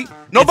understand it, G.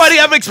 Nobody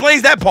ever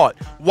explains that part.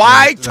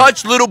 Why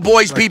touch little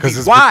boys'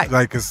 peepees? Why?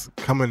 Like it's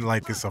coming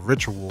like it's a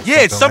ritual.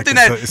 Yeah, it's something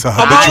like that. it's a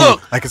habitual,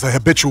 look, like it's a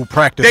habitual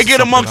practice. they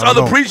get amongst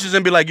other preachers. preachers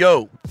and be like,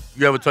 "Yo,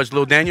 you ever touched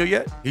little Daniel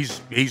yet?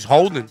 He's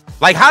holding.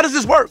 Like, how does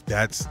this work?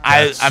 That's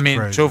I mean,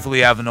 crazy.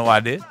 truthfully, I have no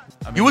idea.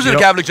 I mean, You was in a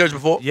Catholic church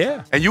before,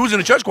 Yeah. and you was in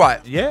a church choir.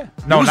 Yeah.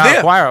 No, was not there.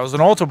 a choir. I was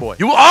an altar boy.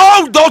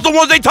 Those the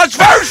ones they touched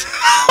first.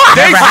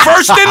 They Never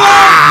first in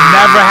line.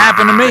 Never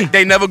happened to me.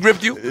 They never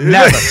gripped you.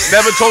 Never.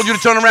 Never told you to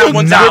turn around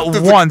one time.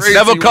 Not once.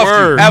 Never cuffed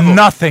you. Ever.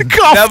 Nothing.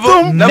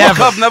 Never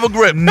cuffed. Never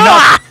gripped.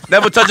 Nothing.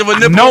 Never touch of a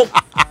nipple. Nope.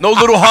 No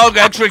little hug,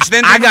 extra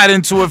extended. I got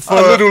into it for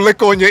A little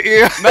lick on your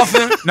ear.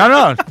 nothing.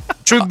 No.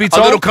 Truth be A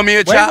told. little come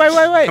here, child.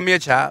 Wait. Come here,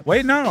 child.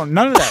 Wait, no,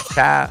 none of that.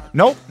 Child.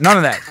 Nope, none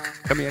of that.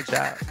 Come here,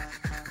 child.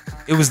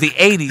 It was the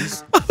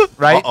 80s,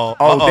 right? Oh,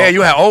 damn,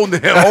 you had old. You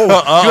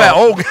had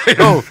old.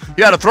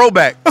 You had a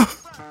throwback.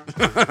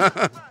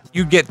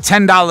 You get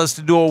 $10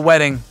 to do a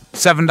wedding,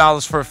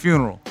 $7 for a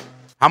funeral.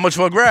 How much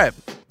for a grab?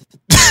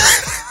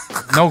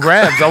 No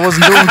grabs. I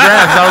wasn't doing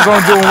grabs. I was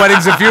only doing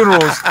weddings and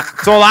funerals.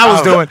 That's all I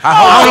was doing.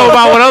 I don't know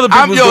about what other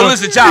people was doing.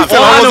 Listen, Chops.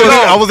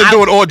 I wasn't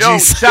doing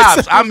orgies.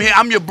 Chops, I'm here.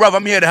 I'm your brother.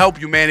 I'm here to help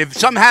you, man. If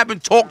something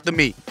happened, talk to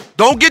me.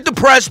 Don't get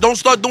depressed. Don't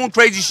start doing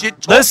crazy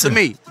shit. Talk to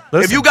me.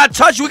 If you got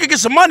touched, we can get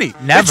some money.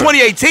 Never. It's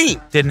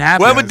 2018. Didn't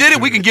happen. Whoever did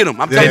it, we can get them.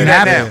 I'm telling you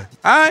that now.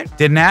 All right?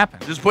 Didn't happen.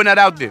 Just putting that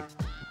out there.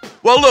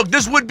 Well, look,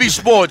 this would be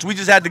sports. We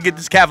just had to get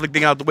this Catholic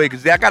thing out the way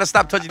because I got to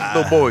stop touching these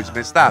little boys,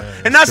 man. Stop.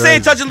 And not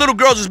saying touching little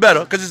girls is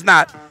better because it's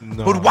not.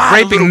 No. But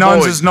why raping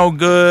nuns is no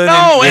good.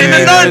 No, and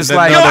the nuns,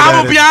 like, I'm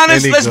going to be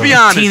honest. Let's be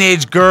honest.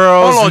 Teenage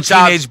girls and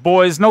teenage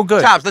boys, no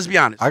good. Chops, let's be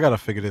honest. I got to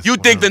figure this You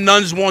think the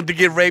nuns want to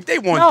get raped? They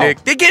want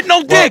dick. They get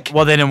no dick.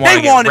 Well, they didn't want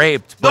to get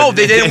raped. No,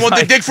 they didn't want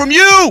the dick from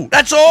you.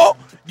 That's all.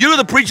 You're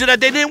the preacher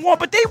that they didn't want,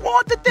 but they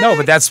want the dick. No,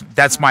 but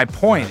that's my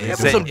point. Give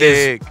them some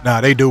dick.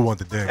 Nah, they do want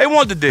the dick. They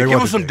want the dick. Give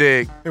them some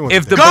dick.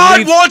 If the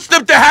God wants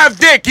them to have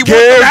dick, He wants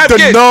them to have dick.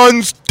 Give the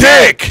nuns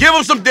dick. Give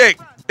them some dick.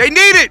 They need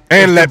it.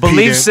 And the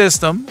belief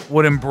system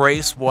would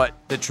embrace what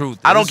the truth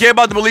is. I don't care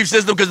about the belief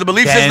system because the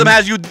belief system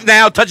has you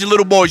now touching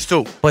little boys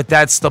too. But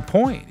that's the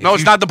point. No,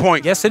 it's not the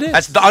point. Yes, it is.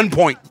 That's the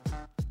unpoint.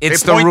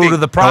 It's the root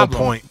of the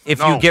problem. If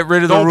you get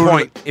rid of the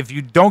root, if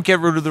you don't get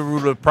rid of the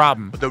root of the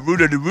problem, then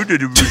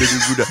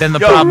the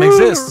problem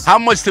exists. How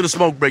much to the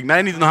smoke break, man?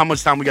 I need to know how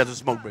much time we got to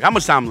smoke break. How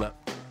much time left?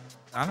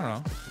 I don't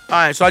know. All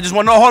right, so I just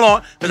want to know. Hold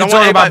on, because I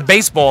want about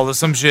baseball or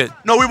some shit.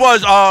 No, we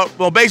was.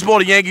 Well, baseball.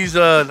 The Yankees.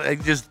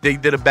 They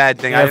did a bad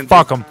thing. Yeah,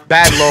 fuck them.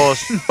 Bad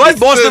loss. But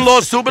Boston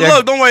lost too. But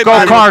look, don't worry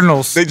about it. Go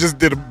Cardinals. They just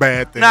did a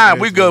bad thing. Nah,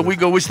 we good. We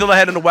good. We're still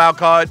ahead in the wild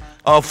card.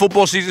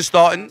 Football season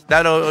starting.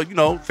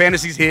 That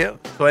fantasy's here.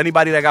 So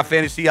anybody that got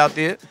fantasy out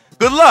there,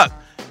 good luck.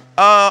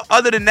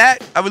 Other than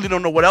that, I really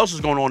don't know what else is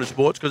going on in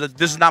sports because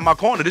this is not my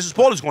corner. This is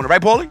Paulie's corner, right,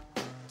 Paulie?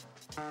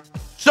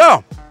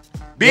 So,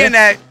 being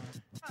that.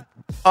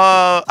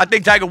 I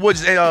think Tiger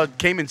Woods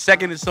came in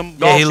second in some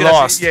golf. Yeah, he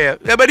lost. Yeah,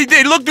 but he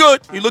did. He looked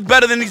good. He looked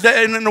better than he's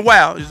in a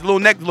while. His little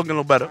neck looking a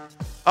little better.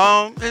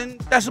 And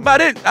that's about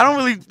it. I don't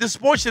really. This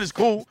sports shit is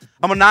cool.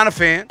 I'm a Niner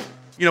fan.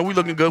 We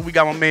looking good. We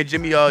got my man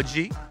Jimmy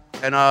G,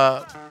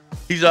 and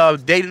he's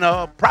dating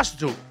a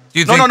prostitute.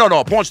 No,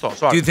 a porn star.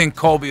 Sorry. Do you think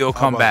Kobe will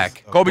come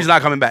back? Kobe's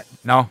not coming back.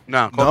 No.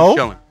 Kobe's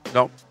chilling.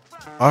 No.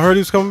 I heard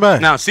he was coming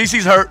back. Now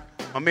CeCe's hurt.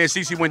 My man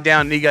CeCe went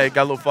down and he got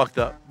a little fucked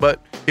up, but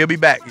he'll be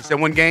back. He said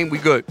one game, we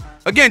good.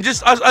 Again,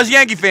 just us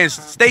Yankee fans,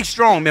 stay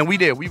strong, man. We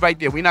there. We right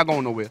there. We not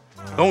going nowhere.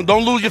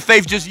 Don't lose your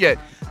faith just yet.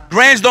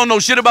 Grands don't know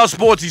shit about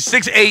sports. He's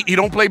 6'8". He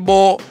don't play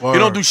ball. Word. He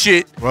don't do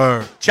shit.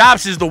 Word.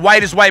 Chops is the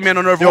whitest white man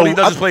on earth. All he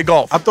does is play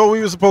golf. I thought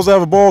we were supposed to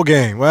have a ball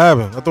game. What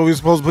happened? I thought we were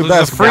supposed to play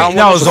basketball.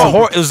 No,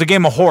 it was a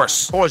game of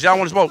horse. Horse, y'all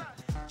want to smoke?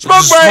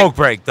 Smoke break. Smoke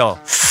break, though.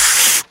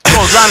 Come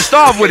on, Grind and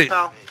Starve with it.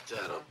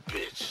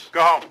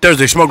 Go home.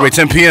 Thursday, smoke break,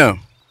 10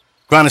 p.m.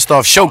 Grind and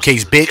Starve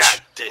showcase, bitch.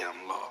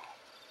 Goddamn law.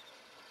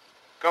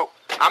 Go.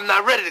 I'm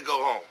not ready to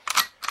go home.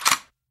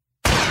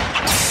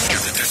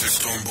 The Desert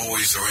Storm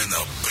Boys are in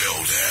the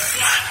building.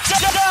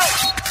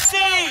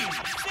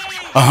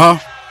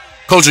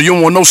 Culture, you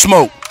don't want no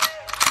smoke.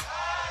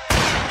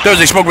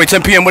 Thursday, smoke break,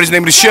 10 p.m. What is the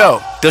name of the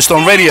show? Desert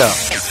Storm Radio.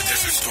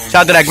 Shout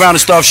out to that Grind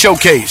and Starve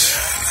showcase.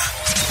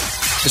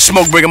 The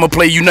smoke break, I'm gonna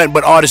play you nothing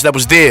but artists that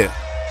was there.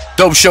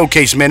 Dope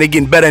showcase, man. They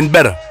getting better and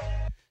better.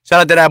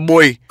 Shout out to that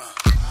boy,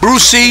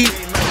 Brucey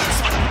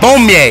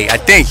Beaumier, I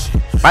think.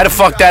 Might have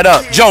fucked that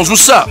up. Jones,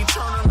 what's up?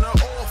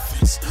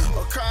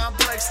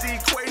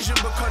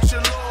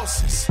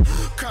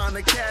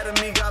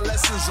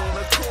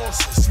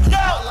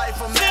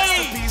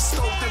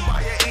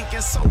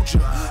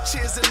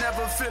 Cheers and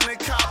never feeling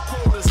cop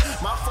quotas.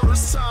 My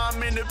first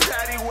time in the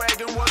paddy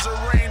wagon was a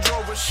Range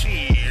Rover.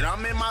 Shit,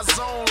 I'm in my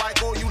zone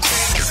like all you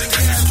things and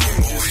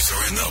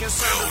concerned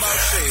about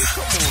shit.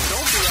 Come on,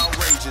 don't be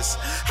outrageous.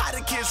 How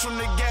the kids from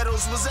the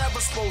ghettos was ever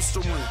supposed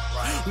to win?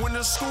 When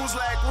the schools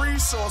lack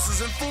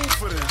resources and food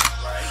for them.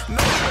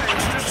 No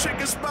banks, just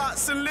chicken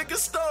spots and liquor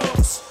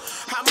stores.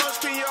 How much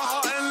can your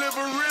heart and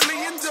liver really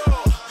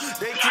endure?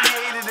 They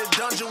created a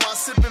dungeon while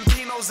sipping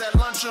Pinots at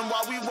luncheon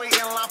while we wait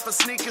in line for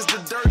sneakers, the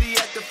dirty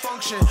at the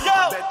function.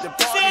 I bet the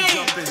party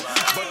jumping,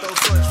 but those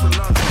search for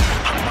nothing.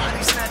 I'm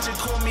body snatching,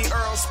 call me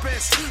Earl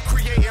Spence.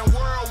 Creating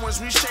whirlwinds,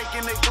 we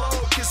shaking the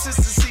globe.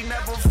 Consistency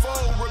never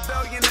fold,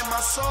 rebellion in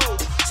my soul.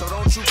 So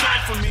don't you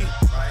come for me.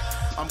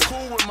 I'm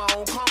cool with my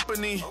own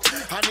company.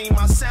 I need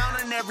my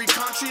sound in every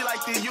country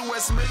like the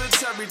U.S.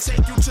 military.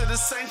 Take you to the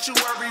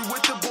sanctuary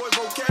with the boy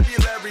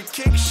vocabulary.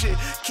 Kick shit,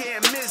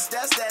 can't miss,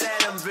 that's that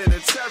Adam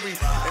Vinatieri.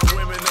 And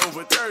women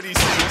over 30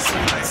 say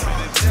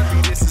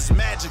cemetery. This is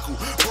magical.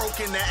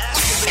 Broken the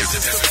accident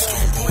just to form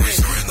a plan.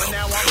 But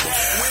now I'm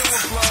back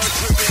with blood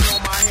dripping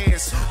on my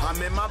hands. I'm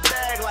in my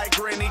bag like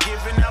Granny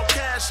giving out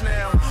cash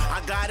now.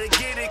 I gotta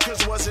get it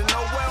cause wasn't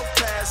no wealth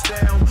passed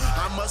down.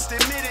 I must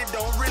admit it,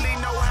 don't really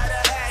know how to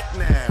act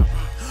now.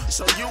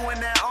 So you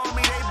and that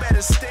army, they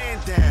better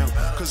stand down.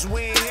 Cause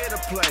we ain't here to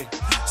play.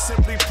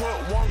 Simply put,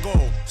 one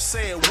goal,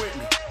 say it with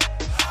me.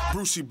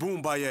 Brucey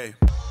Boombaye.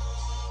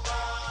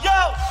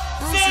 Yo!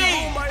 Brucey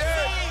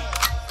Boombaye!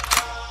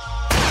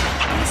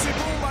 Brucey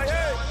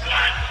Boombaye!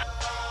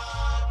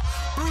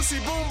 Brucey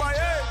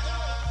Boombaye.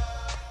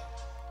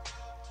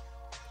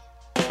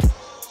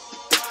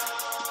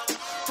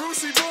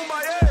 Brucey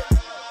Boombaye.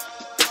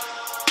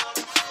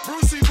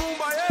 Brucey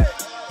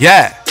Boombaye.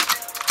 Yeah.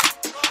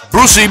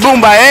 Brucey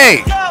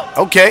Boombaye.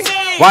 Okay.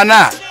 Why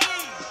not?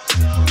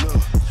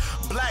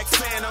 Black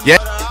Phantom Yeah.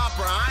 of the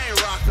opera. I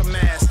ain't rock a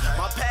mask.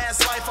 My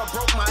past life, I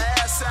broke my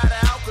ass out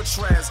of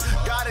Alcatraz.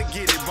 Gotta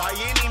get it by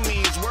any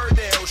means. Word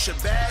to El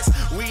Shabazz.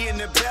 We in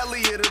the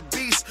belly of the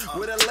beast.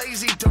 Where the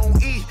lazy don't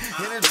eat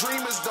and the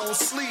dreamers don't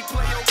sleep.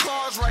 Play your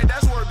cards right.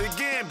 That's where the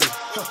gamble.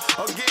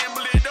 Or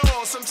gamble it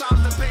all.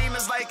 Sometimes the pain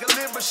is like a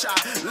liver shot.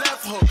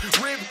 Left hook,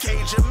 rib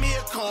cage, a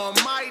Mircon,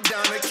 my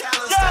down, a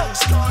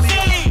calisthenics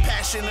cardio.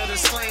 Passion of the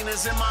slain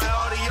is in my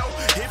audio.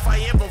 If I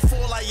ever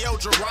fall, I yell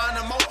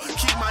Geronimo.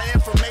 Keep my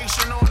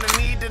information on the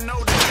need to know.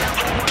 They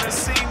never wanna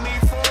see me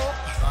fall.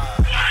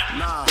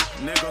 Nah,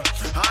 nigga,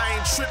 I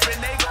ain't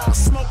tripping. They gon'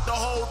 smoke the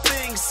whole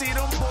thing. See,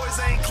 them boys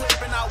ain't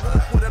clipping. I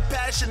walk with a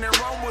passion and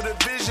run with a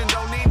vision.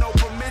 Don't need no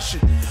permission.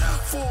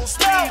 Full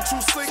speed,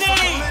 too slick for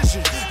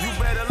collision. You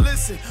better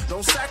listen.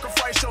 Don't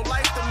sacrifice your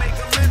life to make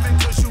a living,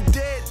 cause you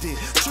dead did.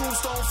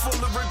 Tombstone full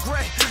of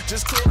regret.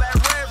 Just call that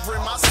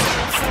reverend. My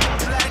soul full of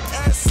black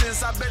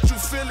essence. I bet you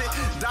feel it.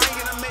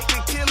 Dying to make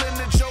a killing.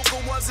 The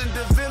Joker wasn't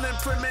the villain.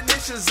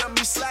 Premonitions of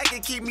me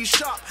slacking keep me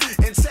sharp.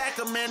 Intact,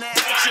 I'm in that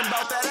action.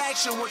 About that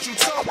action, what you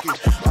talking?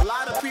 A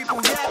lot of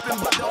people yapping,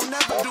 but don't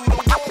never do the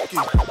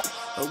walking.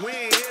 But we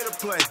ain't here to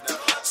play.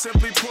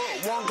 Simply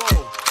put, one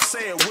goal.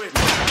 Say it with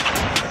me.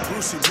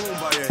 Brucey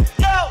Boombaye.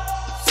 Yo,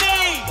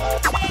 see.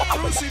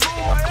 Brucey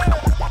Boombaye.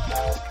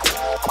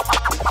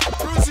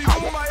 Brucey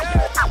Boombaye.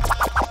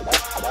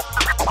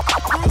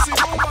 Brucey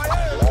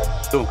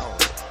Boombaye. Dude.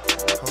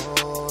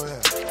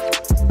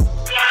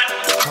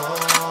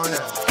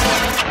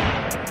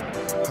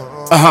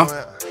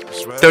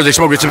 Thursday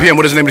Smoke with 10 p.m.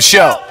 What is the name of the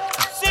show?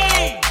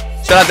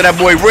 Shout out to that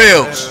boy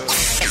Reels.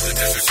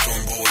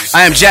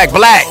 I am Jack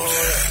Black.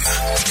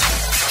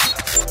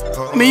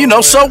 I mean, you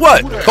know, so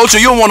what? Coach,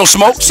 you don't want no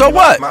smoke, so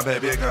what?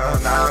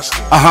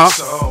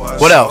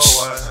 What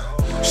else?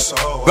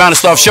 Ground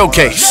Stuff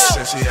Showcase.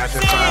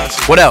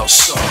 What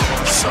else?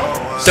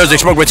 Thursday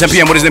Smoke with 10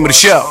 p.m. What is the name of the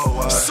show?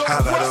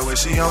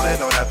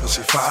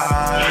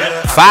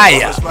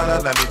 Fire.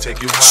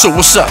 So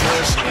what's up?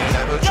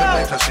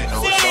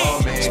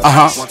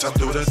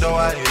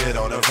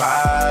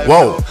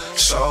 Whoa.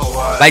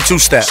 Like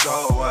two-step.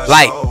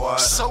 Light.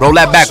 Roll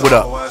that backward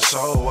up.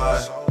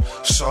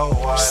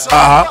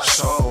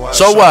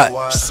 So what?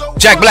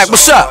 Jack Black,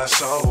 what's up?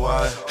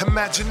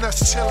 Imagine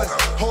us chilling,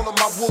 holding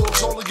my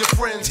wolves, all of your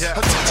friends,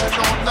 attention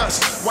on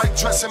us. White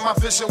dress in my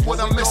vision, what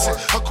I'm missing.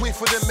 A queen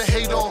for them to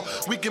hate on.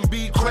 We can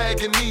be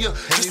Craig and Nia,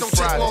 just don't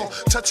take long.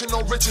 Touching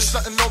on riches,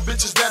 stunting on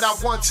bitches that I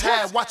once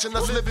had. Watching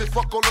us live it,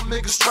 fuck all them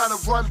niggas trying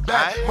to run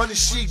back. Money,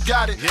 she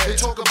got it. They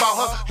talk about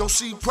her, don't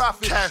see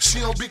profit. She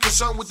don't be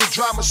concerned with the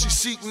drama, she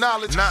seek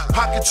knowledge.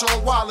 Pockets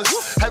on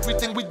Wallace,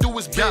 everything we do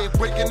is big.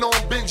 Breaking on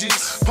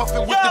Benjis,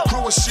 puffing with the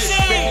crew and shit.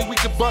 Baby, we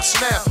can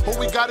bust now. All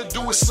we gotta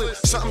do is slip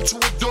something to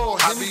adore.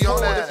 Any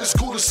board if it's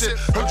cool to sit.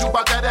 Heard you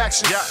about that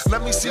action.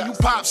 Let me see you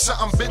pop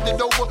something. Bend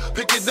it over,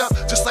 pick it up,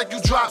 just like you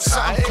drop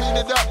something. Clean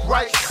it up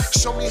right.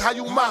 Show me how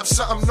you mop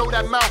something. Know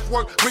that mouth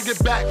work. Bring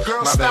it back,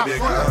 girl. My Stop baby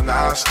running. girl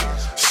nasty.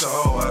 So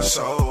what?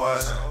 So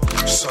what?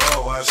 So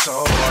what? So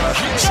what?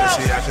 Said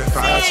she acting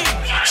fancy.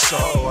 So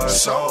what?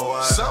 So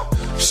what?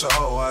 So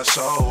what?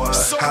 So what?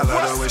 I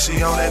love the way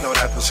she on it. Know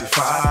that pussy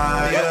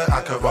fire.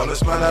 I could roll a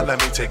splitter. Let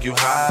me take you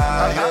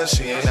higher.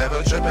 She ain't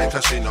never tripping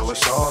 'cause she know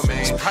it's on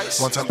me.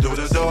 One time through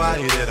the door, I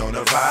hit it on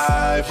the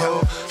vibe.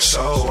 Oh,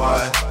 so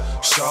what?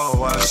 So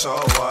what? So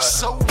what?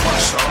 So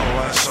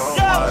what? So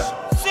what?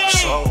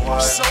 So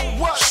what? So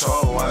what? So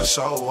what? So what?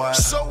 So what?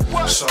 So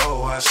what? So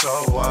what? So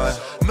what?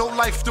 No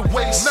life to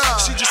waste. Nah.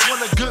 She just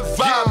want a good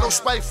vibe, no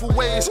spiteful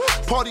ways.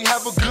 Party,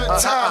 have a good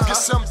time, get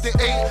something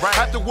ate.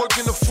 Had to work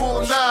in the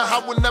full 9.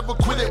 I would never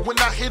quit it when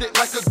I hit it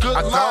like a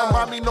good line.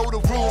 Mommy know the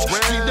rules.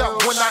 Speed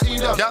up when I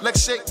eat up.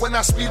 Legs shake when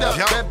I speed up.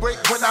 Bed break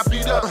when I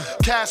beat up.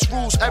 Cash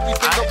rules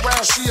everything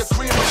around. She a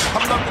creamer.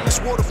 I'm loving this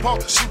water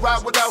park. She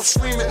ride without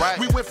screaming.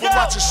 We went from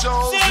watching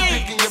shows to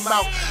dick in your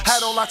mouth.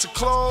 Had on lots of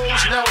clothes.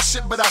 Now it's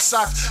shit but I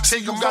socks. Say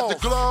you got the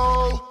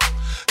glow.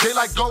 They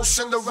like go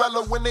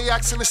Cinderella when they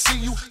asking to see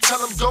you. Tell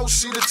them go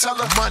see the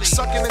teller. Money.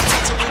 Sucking and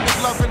touching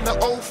and loving the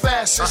old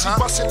fashioned. She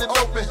busting it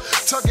open,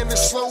 tugging and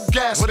slow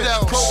gas. What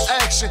else? Pro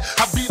action.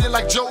 I beat it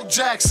like Joe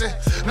Jackson.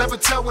 Never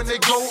tell when they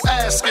go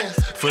asking.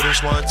 For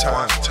this one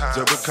time,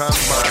 to become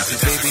mine.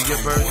 Baby,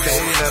 your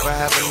birthday, never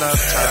have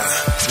enough time.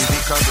 We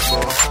be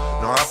comfortable,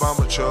 no, I bump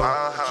with you.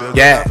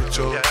 Yeah.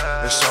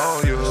 It's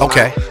on you.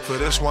 Okay. For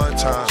this one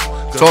time,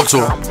 Talk to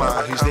him.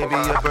 He's baby,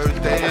 your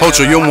birthday.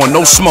 Pocho, you don't want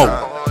no smoke.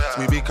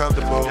 We be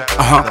comfortable.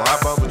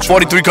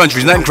 43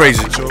 countries, nothing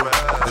crazy.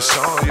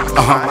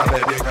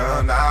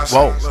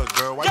 Whoa.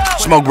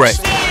 Smoke break.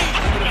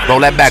 Roll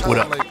that backward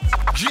up.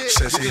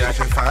 Sissy, I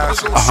can find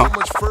some. So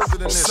much further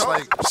than this.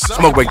 Like,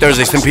 Smoke Break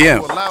Thursdays 10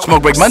 p.m.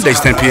 Smoke Break Mondays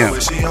 10 p.m.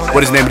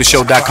 What is the name of the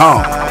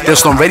show.com?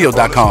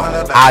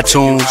 DillStormRadio.com.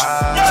 iTunes,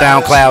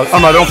 SoundCloud. Oh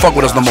no, they don't fuck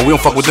with us no more. We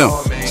don't fuck with them.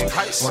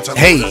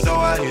 Hey,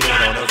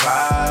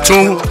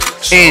 tune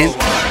in.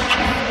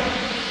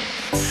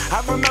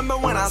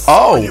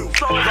 Oh,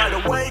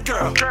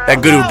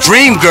 that good old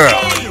Dream Girl.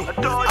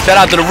 Shout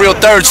out to the real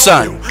Third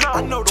Son.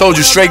 Told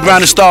you straight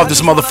grind and starve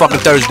this motherfucking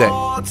Thursday.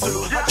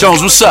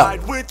 Jones, what's up?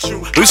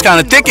 We was kind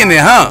of thick in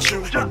there, huh?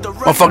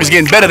 Motherfuckers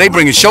getting better. They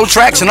bringing show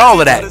tracks and all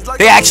of that.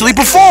 They actually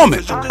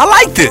performing. I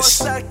like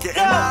this.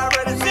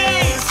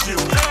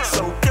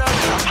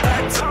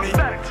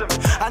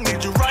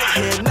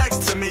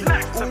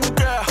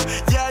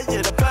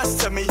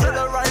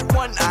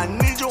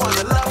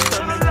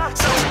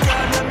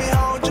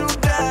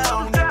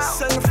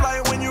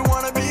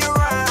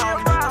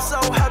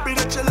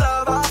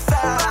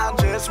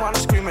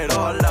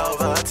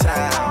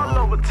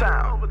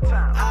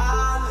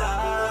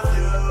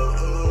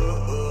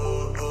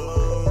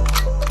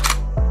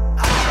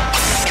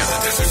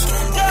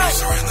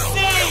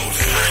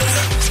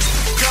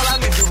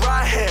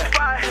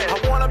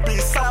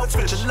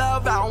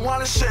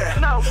 Share.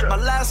 My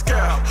last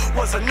girl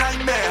was a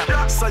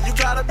nightmare, so you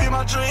gotta be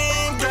my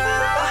dream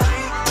girl.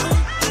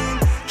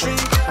 Dream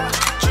girl,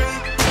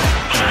 dream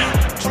girl,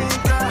 dream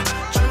girl,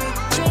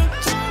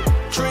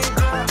 dream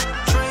girl.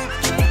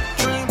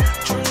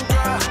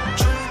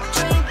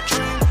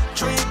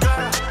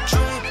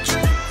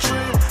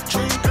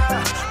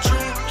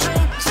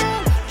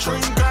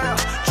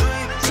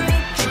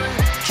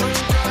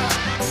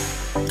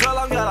 Girl,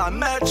 I'm glad I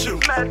met you.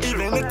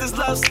 Even if this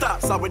love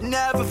stops, I would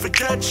never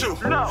forget you.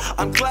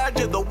 I'm glad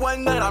you're the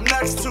one that I'm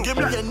next to. Give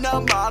me your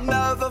number, I'll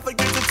never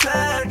forget to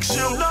text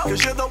you.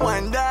 Cause you're the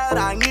one that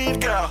I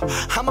need, girl.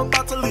 I'm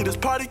about to leave this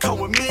party, come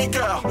with me,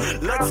 girl.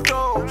 Let's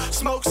go,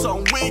 smoke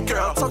some weed,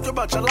 girl. Talk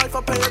about your life,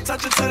 I pay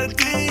attention to the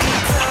details.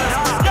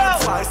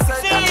 That's why I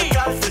said I'm the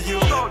guy for you.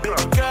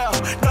 Baby girl,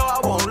 no, I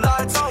won't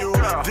lie to you.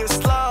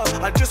 This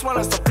love, I just want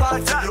us to fly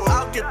to you.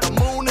 I'll get the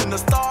moon and the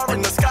star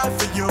in the sky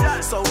for you.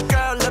 So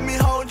girl, let me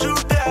hold you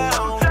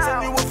down.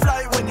 Send you a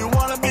flight when you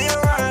wanna be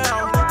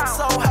around. I'm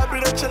so happy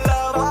that your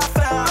love I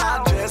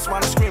found. I just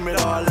wanna scream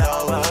it all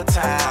over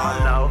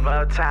town. All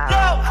over town.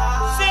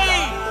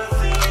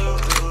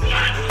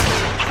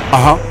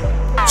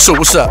 So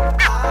what's up?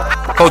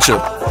 Culture.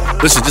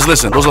 Listen, just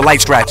listen. Those are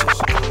light scratches.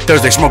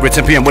 Thursday, Smoke at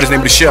 10 p.m. What is the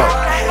name of the show?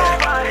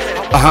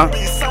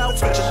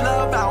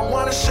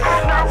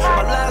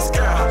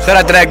 Shout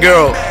out to that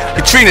girl,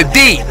 Katrina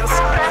D. You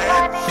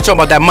talking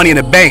about that money in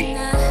the bank.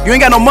 You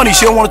ain't got no money,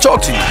 she don't want to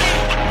talk to you.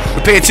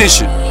 But pay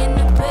attention.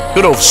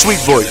 Good old sweet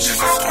voice.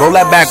 Roll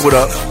that backward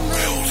up.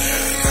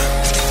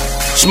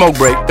 Smoke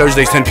Break,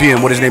 Thursdays 10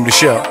 p.m. What is the name of the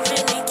show?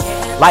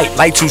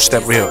 Light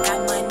two-step real.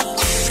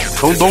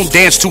 Don't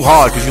dance too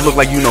hard because you look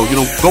like you don't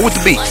go with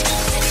the beat.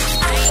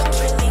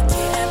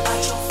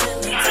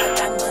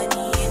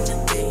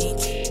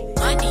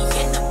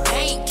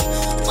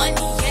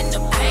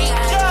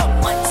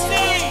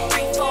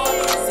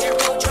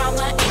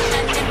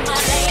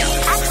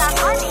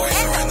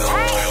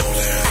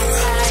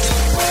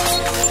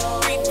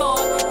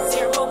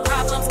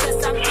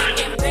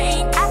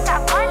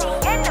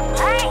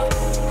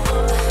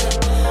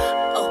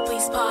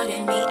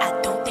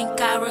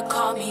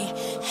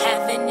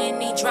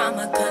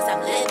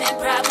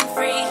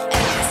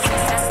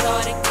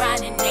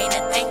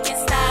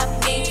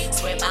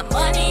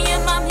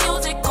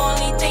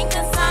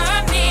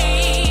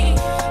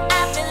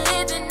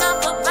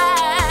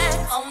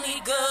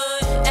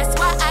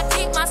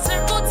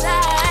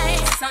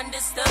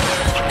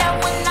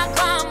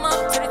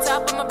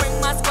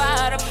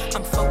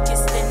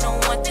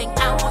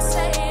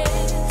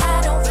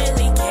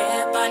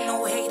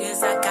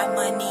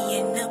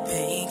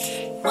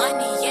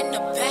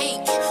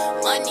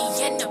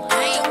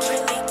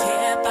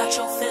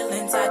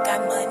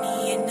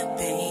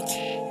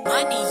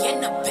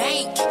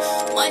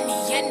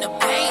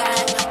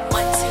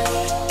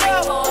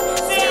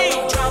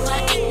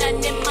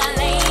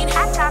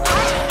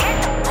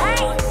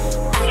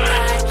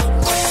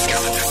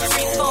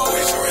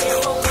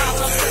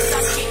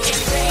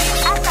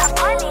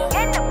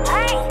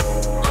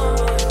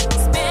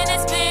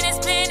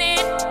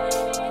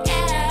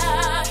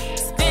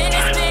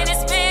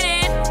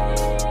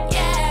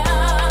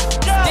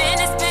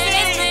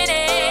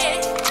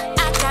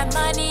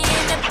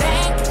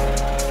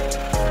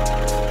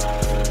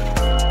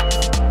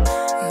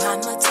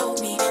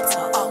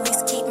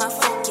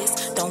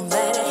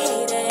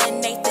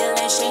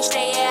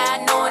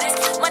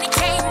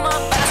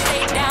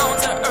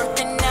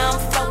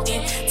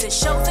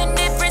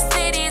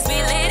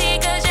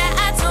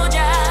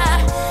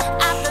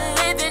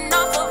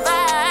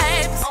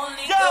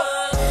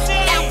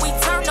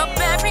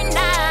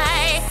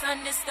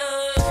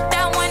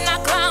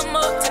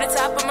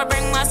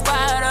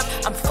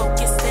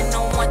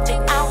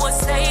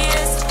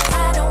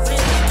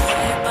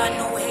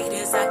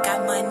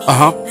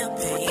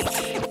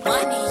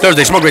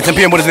 Thursday, Smoke at 10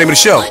 p.m. What is the name of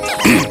the show?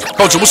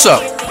 Culture, what's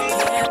up?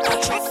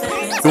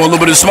 You want a little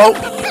bit of smoke?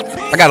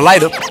 I got a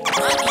lighter.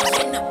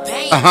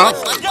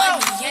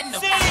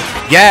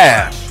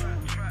 Yeah.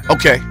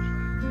 Okay.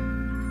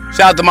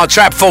 Shout out to my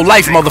Trap for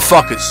Life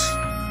motherfuckers.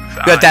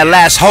 You at that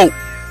last hope.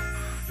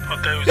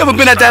 You ever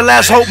been at that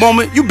last hope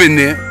moment? You been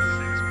there.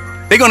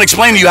 They gonna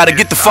explain to you how to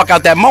get the fuck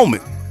out that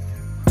moment.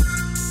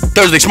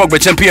 Thursday, Smoke by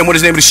 10 p.m. What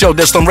is the name of the show?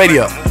 Deathstone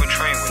Radio.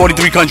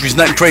 43 countries,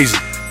 nothing crazy.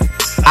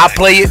 I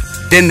play it,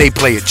 then they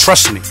play it.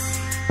 Trust me.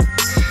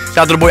 Shout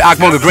out to the boy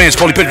Akmonga Grants,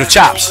 Holy Picture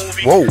Chops.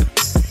 Whoa. We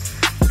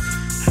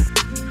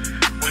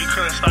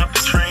couldn't stop the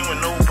train with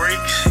no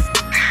brakes.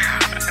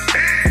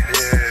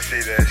 Yeah,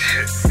 see that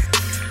shit.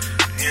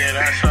 Yeah,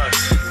 that's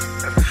us.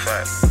 That's a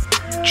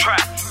fact.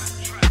 Trap.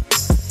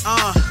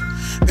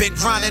 Been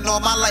grinding all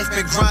my life,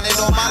 been grinding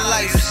all my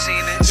life.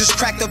 Just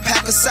cracked a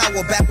pack of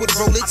sour, back with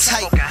roll it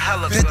tight.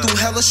 Been through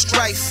hella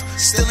strife,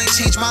 still ain't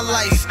changed my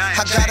life.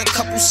 I got a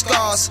couple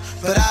scars,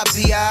 but I'll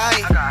be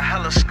alright. I got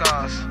hella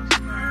scars.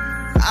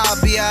 I'll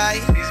be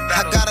alright.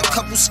 I got a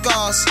couple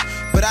scars,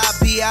 but I'll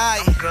be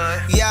alright.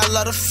 Yeah, I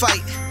love to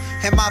fight,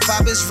 and my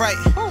vibe is right.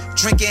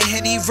 Drinking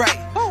Henny right.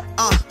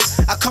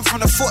 I come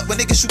from the fort where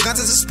niggas shoot guns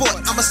as a sport.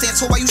 I'ma stand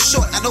tall while you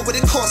short, I know what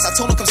it costs. I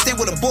told him come stand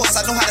with a boss,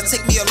 I know how to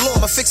take me a law.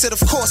 I'ma fix it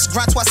of course,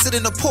 grind till I sit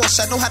in a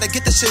Porsche. I know how to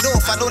get the shit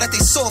off, I know that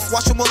they soft.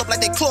 Wash them all up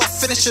like they cloth,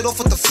 finish it off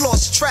with the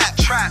floors. Trap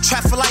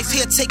for life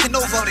here taking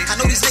over. I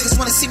know these niggas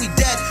wanna see me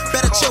dead.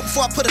 Better chill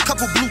before I put a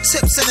couple blue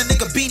tips in a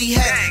nigga beanie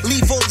head.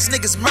 Leave all these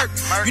niggas murk.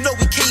 You know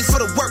we came for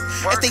the work.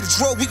 If they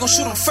draw, we gon'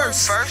 shoot them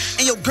first.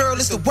 And your girl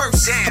is the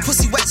worst. Her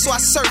pussy wet so I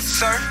surf.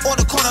 On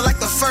the corner like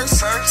the first.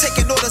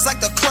 Taking orders like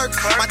the clerk.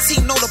 My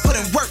team know to put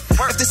in work.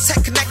 If this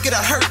tech connect get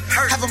a hurt,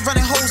 have him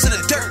running holes in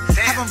the dirt.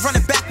 Have him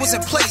running backwards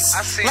in place,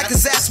 like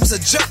his ass was a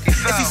jerk.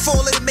 If he fall,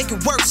 it'll make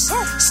it worse.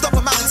 Stomp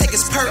him out and take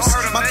his purse.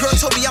 My girl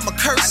told me I'm a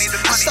curse.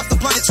 I stuffed the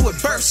blunt into a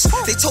burst.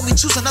 They told me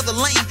choose another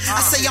lane.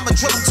 I say I'ma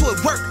drill him to it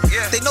work.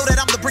 They know that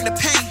I'm to bring the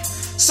pain,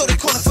 so they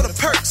calling for the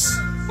perks.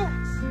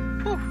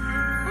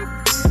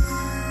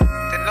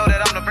 They know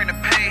that I'm to bring the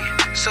pain,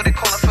 so they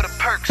calling for the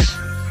perks.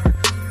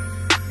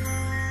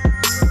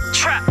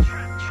 Trap.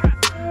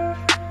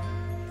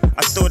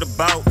 I thought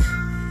about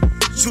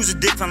choose a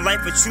different life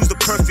or choose the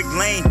perfect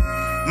lane.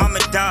 Mama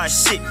died,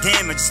 shit,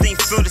 damn, I just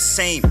ain't feel the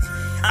same.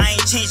 I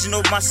ain't changing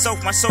over myself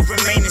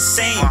remain the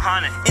same.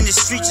 In the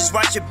streets, just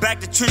watch your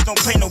back, the trench don't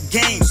play no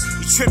games.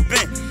 You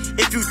trippin',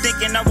 if you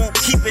thinking I won't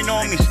keep it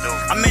on me.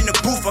 I'm in the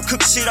booth, I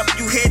cook shit up,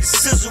 you hear the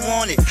sizzle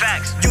on it.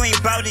 You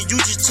ain't bout it, you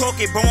just talk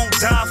it, but won't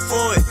die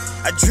for it.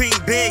 I dream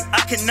big,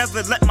 I can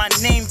never let my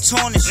name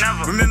tarnish.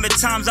 Remember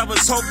times I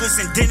was hopeless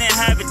and didn't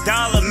have $1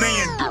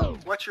 million.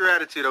 What's your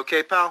attitude,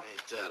 okay, pal?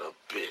 Ain't that a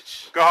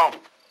bitch? Go home.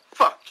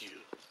 Fuck you.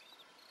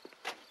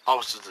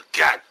 Officers of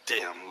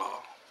goddamn law.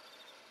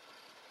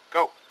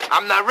 Go.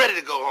 I'm not ready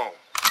to go home.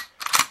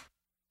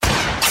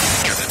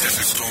 The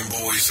Desert Storm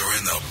Boys are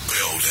in the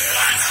building.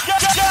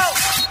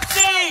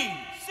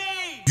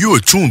 You are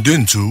tuned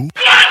into.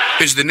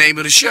 Is the name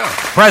of the show.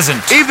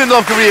 Present. Evening,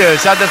 North Korea.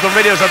 Shout out to the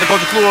radio. Shout out to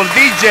Culture Clue on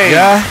DJ.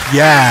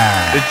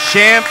 Yeah. The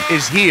champ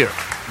is here.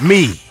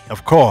 Me,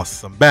 of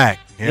course. I'm back.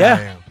 Here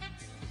Yeah.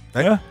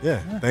 I am. Yeah.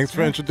 Thanks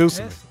for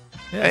introducing me.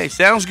 Hey,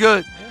 sounds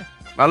good.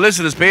 My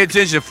listeners, pay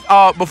attention.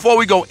 Before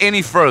we go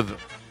any further,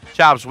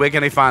 Chops, where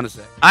can they find us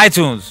at?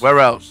 iTunes. Where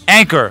else?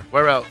 Anchor.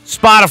 Where else?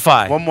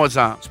 Spotify. One more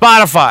time.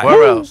 Spotify.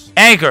 Where else?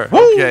 Anchor.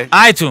 Okay.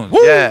 iTunes.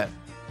 Yeah.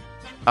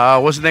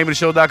 What's the name of the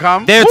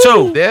show.com? There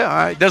too. There, all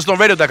right.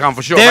 DeathStormRadio.com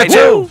for sure. There right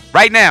too. Now.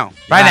 Right now.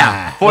 Right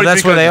now. Well,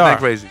 that's where they are.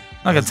 Crazy.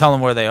 I'm not gonna tell them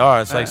where they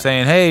are. It's like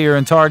saying, "Hey, you're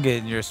in Target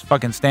and you're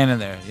fucking standing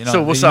there." You know,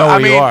 So what's you know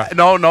up? where you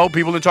are. No.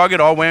 People in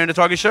Target are wearing the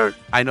Target shirt.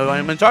 I know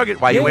I'm in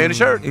Target. Why you wearing the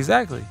shirt?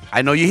 Exactly.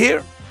 I know you're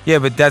here. Yeah,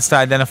 but that's to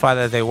identify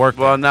that they work.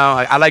 Well, no,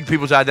 I like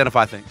people to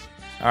identify things.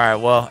 All right.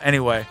 Well,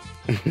 anyway.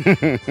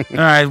 All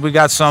right, we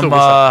got some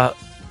So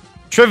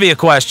trivia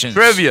questions.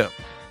 Trivia.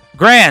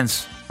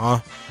 Grands.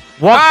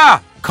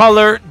 What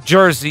color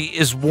jersey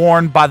is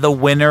worn by the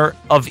winner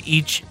of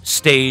each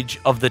stage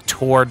of the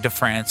Tour de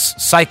France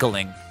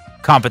cycling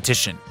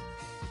competition?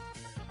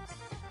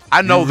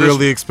 I know you this.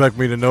 really expect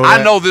me to know I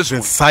that? know this The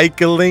one.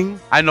 cycling?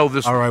 I know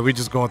this All one. right, we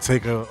just going to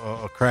take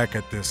a crack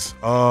at this.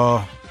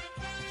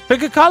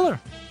 Pick a color.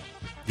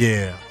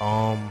 Yeah.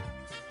 I'm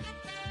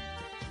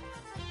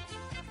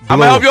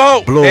gonna help you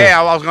out. Blue. Yeah,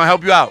 I was gonna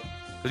help you out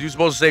because you're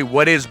supposed to say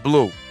what is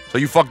blue. So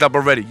you fucked up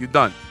already. You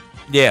done.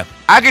 Yeah.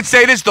 I could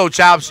say this though,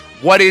 Chops.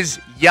 What is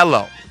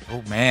yellow?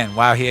 Oh man,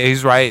 wow,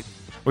 he's right.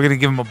 We're gonna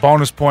give him a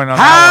bonus point on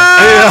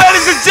that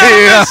Ladies and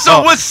gentlemen,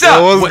 so what's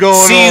up? What's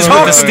going C's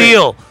on? with the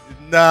steal.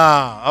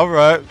 Nah, all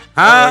right.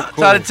 Huh? All right,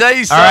 cool. Try to tell you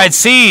All something. right,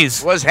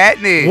 C's. What's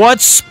happening?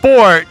 What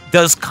sport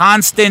does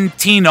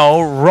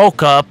Constantino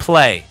Rocca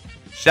play?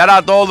 Shout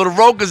out to all of the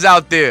Rokas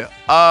out there.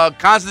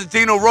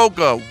 Constantino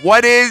Rocca.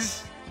 What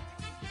is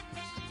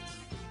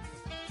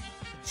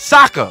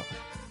soccer?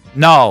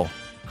 No.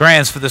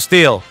 Grands for the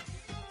steal.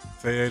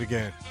 Say that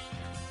again.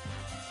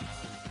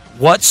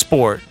 What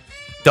sport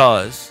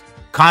does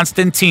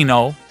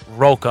Constantino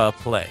Rocca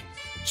play?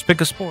 Just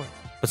pick a sport,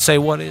 but say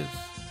what is.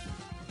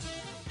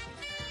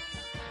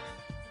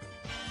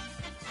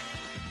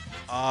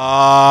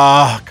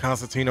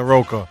 Constantino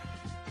Rocca.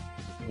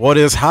 What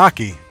is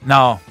hockey?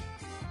 No.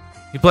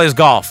 He plays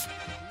golf.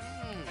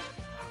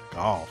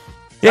 Golf.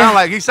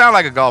 He sound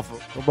like a golfer.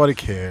 Nobody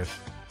cares.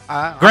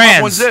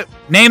 Grands,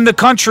 name the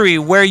country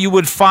where you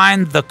would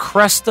find the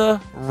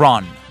Cresta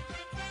Run.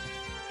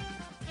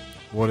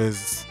 What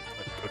is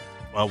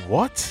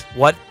what?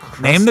 What?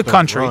 Name the Cresta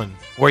country Run.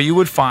 where you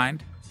would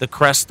find the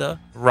Cresta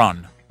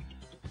Run.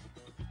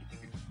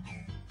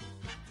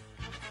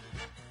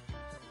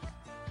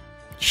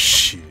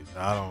 Shit,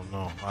 I don't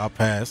know. I'll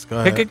pass.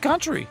 Go Pick ahead. a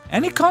country.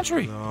 Any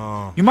country.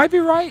 No. You might be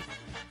right.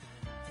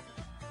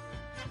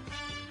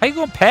 How you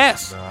gonna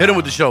pass? Hit him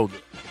with the shoulder.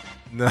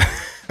 Nah.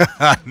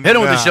 Hit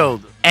him with the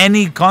shoulder.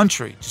 Any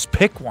country. Just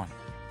pick one.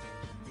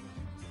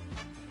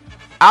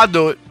 I'll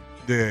do it.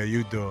 Yeah,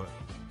 you do it.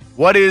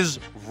 What is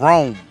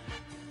Rome?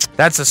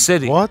 That's a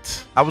city.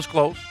 What? I was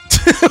close.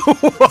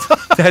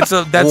 That's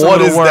a What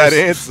little is worse. that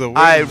answer? All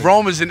right,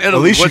 Rome is in Italy. At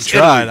least What's you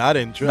tried. Italy? I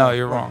didn't try. No,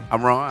 you're wrong.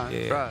 I'm wrong. I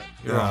Yeah, tried.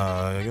 You're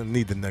wrong. I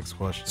need the next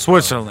question.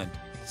 Switzerland.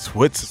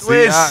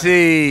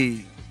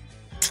 Swissy.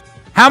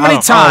 How many I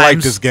don't times like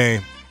this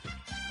game.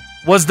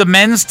 was the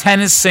men's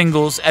tennis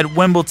singles at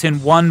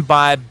Wimbledon won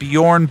by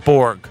Bjorn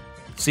Borg?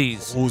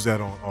 C's. Who's that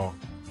on?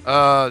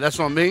 Oh, That's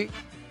on me.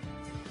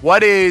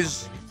 What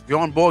is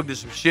Bjorn Borg did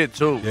some shit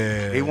too.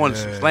 Yeah, He won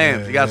some yeah,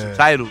 slams. yeah, He got yeah. some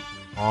titles.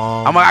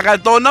 I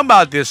gotta throw a number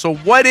out there. So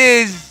what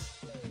is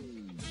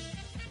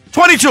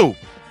 22?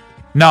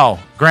 No.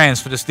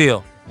 Grands for the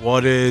steal.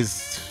 what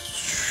is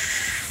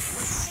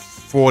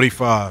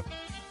 45?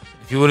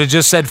 If you would have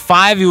just said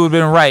 5, you would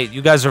have been right.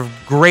 You guys are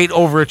great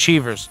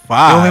overachievers.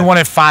 5. You only won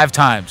it 5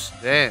 times.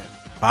 Damn.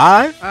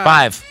 5?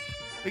 5.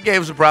 He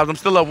gave us a problem. I'm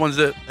still up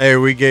 1-0. Hey,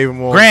 we gave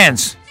him all.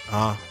 Grands.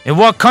 In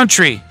what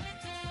country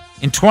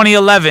in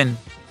 2011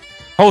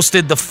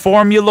 hosted the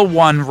Formula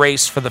One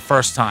race for the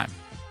first time?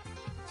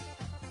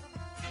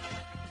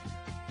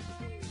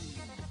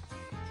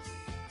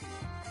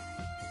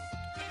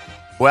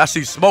 Boy, I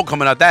see smoke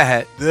coming out that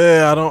hat.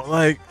 Yeah, I don't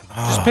like.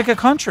 Just pick a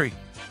country.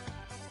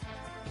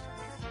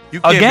 You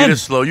can't Again, be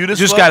this slow. You this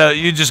just slow?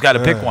 you just gotta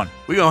pick one.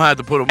 We gonna have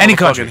to put a Any motherfucking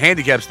country.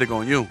 handicap stick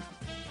on you.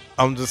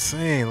 I'm just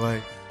saying,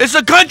 like. It's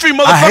a country,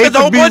 motherfucker. I hate The to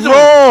whole be bunch of-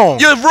 wrong.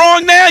 You're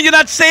wrong now. You're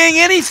not saying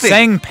anything.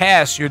 Saying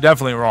pass, you're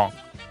definitely wrong.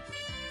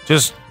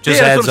 Just Yeah, that's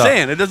heads what I'm up.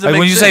 saying. It doesn't Like make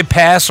when you say sense.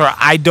 pass or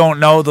I don't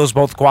know, those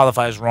both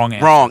qualify as wrong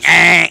answers. Wrong.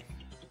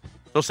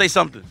 So say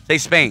something. Say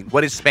Spain.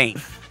 What is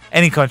Spain?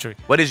 Any country.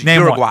 What is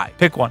Name Uruguay? One.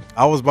 Pick one.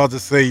 I was about to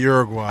say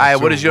Uruguay. All right,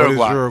 what too. is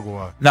Uruguay?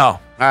 Uruguay? No. All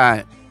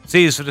right.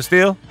 C's for the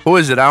steal. Who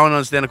is it? I don't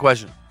understand the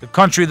question. The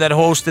country that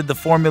hosted the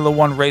Formula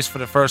One race for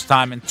the first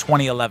time in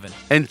 2011.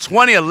 In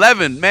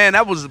 2011, man,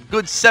 that was a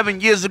good 7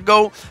 years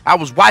ago. I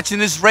was watching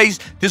this race.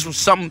 This was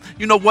something.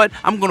 You know what?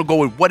 I'm gonna go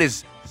with what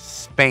is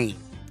Spain.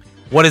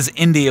 What is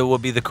India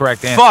would be the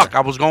correct answer. Fuck,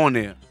 I was going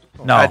there.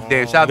 No. God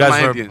damn, shout out You to guys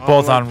my were Indians.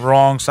 both on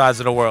wrong sides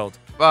of the world.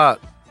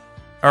 Fuck.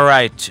 All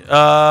right. Come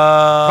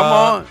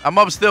on. I'm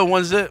up still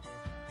 1-0.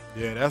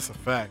 Yeah, that's a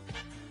fact.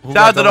 Who Shout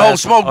got out to the whole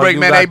smoke break,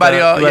 man. Everybody,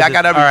 I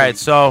got everything. All right,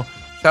 so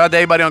Shout out to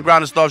everybody on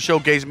Ground and Starve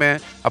Showcase, man.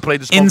 I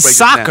played the smoke in break just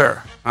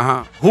soccer,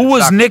 now. who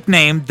was Soccer.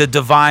 nicknamed the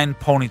Divine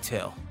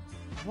Ponytail?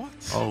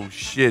 Oh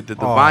shit, the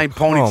Divine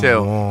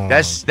Ponytail. on.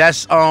 That's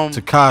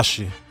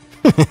Takashi.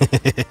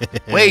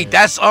 wait,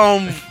 that's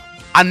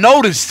I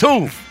noticed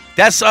too.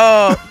 That's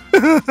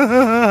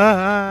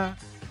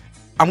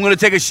I'm gonna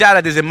take a shot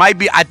at this. It might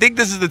be I think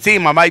this is the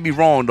team. I might be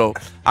wrong though.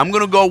 I'm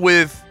gonna go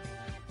with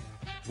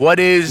what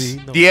is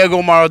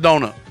Diego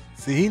Maradona.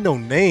 See, he know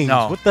names.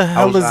 No. What the I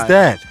hell was is lying.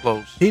 that? It's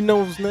close. He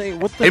knows name.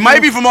 What the? It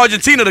might be from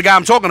Argentina, the guy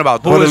I'm talking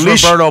about. Who Though. is at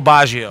least- Roberto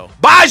Baggio?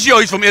 Baggio,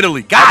 he's from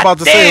Italy. God I'm about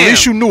to damn. say, at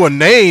least you knew a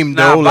name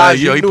Nah, though. Like,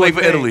 Baggio, you he knew played a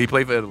for name. Italy. He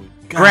played for Italy.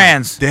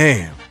 Grands.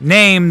 Damn.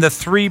 Name the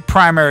 3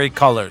 primary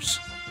colors.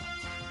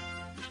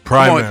 Come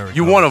on, Primary.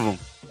 you one of them.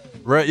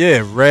 Red,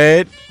 yeah,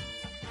 red,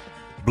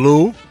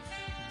 blue,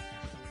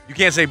 You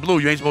can't say blue.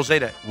 You ain't supposed to say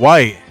that.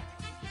 white.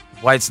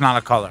 White's not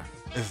a color.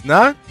 It's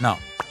not No.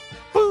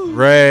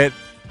 red.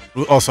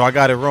 Blue. Oh, so I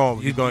got it wrong.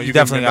 You You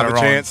definitely got it another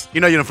wrong. chance?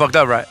 You know you done fucked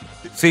up, right?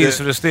 C is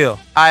for the steal.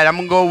 All right, I'm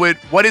gonna go with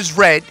what is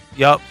red,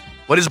 Yup.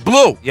 what is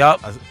blue, Yup.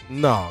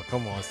 No,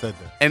 come on, I said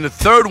that. and the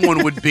third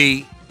one would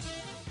be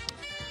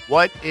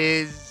what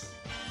is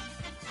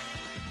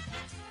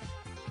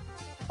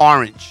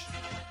orange.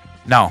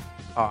 No.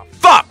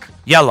 Fuck.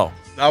 Yellow.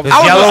 I was,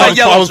 There's yellow-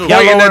 I was yellow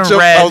pointing and at your,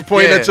 red. I was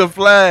pointing Yeah. at your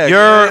flag.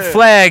 Your yeah.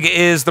 flag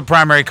is the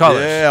primary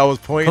colors. Yeah, I was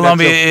pointing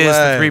Colombia at your is the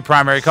flag. 3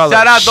 primary colors.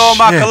 Shout out to all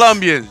my Shit.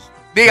 Colombians.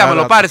 Dígamelo, Shout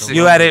out to parece.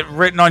 You had it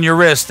written on your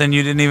wrist and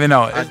you didn't even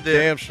know I it.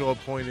 damn sure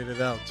pointed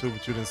it out too,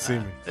 but you didn't see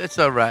me. It's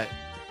all right.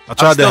 I I'm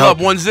tried to still help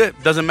up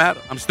 1-0. Doesn't matter.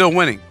 I'm still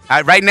winning.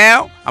 Right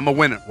now, I'm a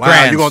winner. Wow,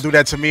 Grands. you gonna do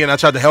that to me and I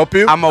tried to help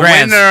you? I'm a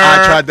Grands. winner.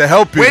 I tried to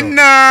help you.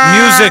 Winner.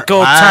 Musical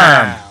Wow.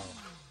 term.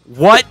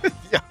 What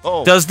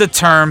Yo. does the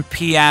term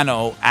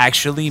piano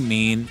actually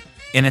mean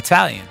in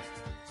Italian?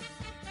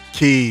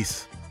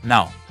 Keys.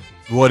 No.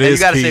 What And is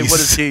you gotta keys? say what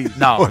is keys.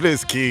 No. What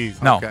is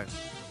keys? No. Okay.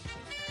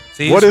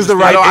 See, What is the I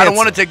right don't answer?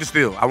 want to take the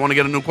steal. I want to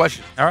get a new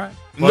question. All right.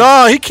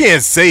 No, he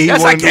can't say he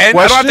Yes, I wanted a new can. I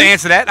question. don't have to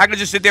answer that. I can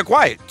just sit there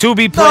quiet. To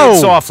be played No.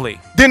 softly.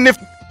 Then if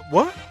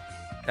what?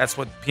 That's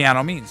what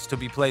piano means. To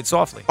be played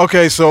softly.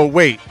 Okay, so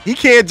wait. He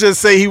can't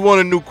just say he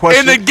wanted a new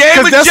question. In the game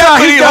 'cause of that's how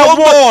he Jeopardy, got hold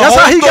one. on, That's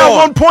how he hold got on.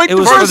 1 point. It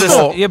was first for of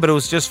all. yeah, but it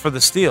was just for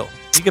the steal.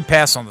 He could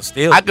pass on the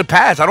steal. I could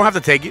pass. I don't have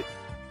to take it.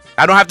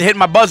 I don't have to hit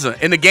my buzzer.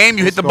 In the game,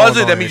 you hit the What's going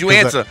buzzer, on that means you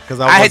here? 'Cause answer. 'cause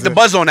I hit the wasn't-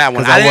 buzzer on that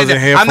one. 'cause I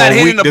wasn't here I'm for not a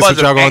hitting week. the This buzzer.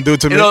 what y'all gonna do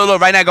to me?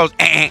 Look, right now it goes,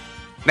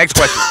 Next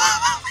question.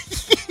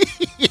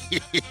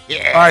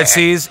 All right,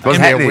 C's. What's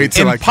In, happening? Wait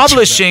till I in get you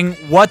publishing,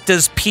 what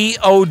does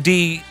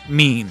POD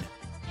mean?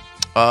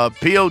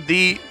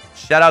 POD,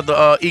 shout out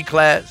to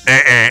E-Class.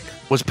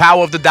 Was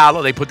Power of the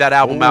Dollar. They put that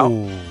album out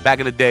back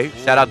in the day.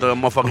 Shout out to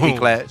motherfucking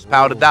E-Class.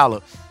 Power of the Dollar.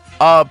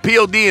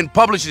 POD in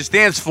publishing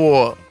stands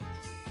for,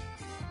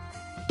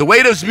 the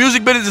way this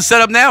music business is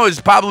set up now is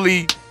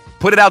probably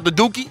put it out the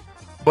dookie.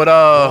 But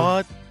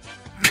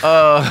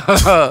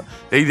What?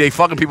 they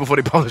fucking people before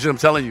they publish it, I'm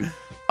telling you.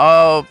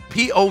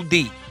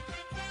 POD.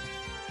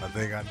 I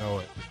think I know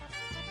it.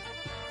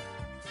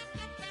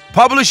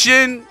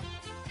 Publishing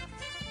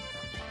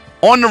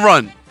on the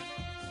run.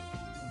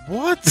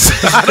 What?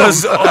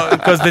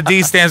 Because the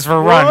D stands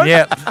for run. What?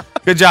 Yeah.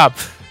 Good job.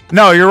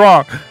 No, you're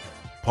wrong.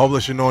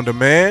 Publishing on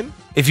demand.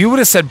 If you would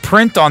have said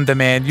print on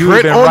demand, you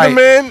would have Print been on right.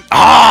 demand.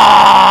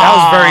 That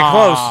was very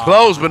close.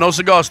 Close, but no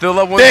cigar. Still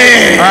love one.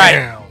 Damn. All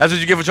right. That's what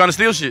you get for trying to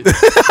steal shit.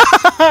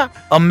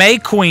 A May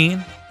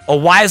Queen, a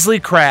Wisely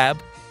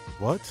Crab,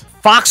 What?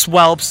 fox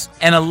whelps,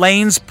 and a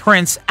Lane's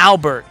Prince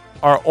Albert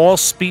are all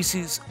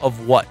species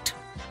of what?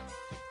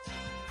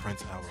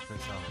 Prince Albert.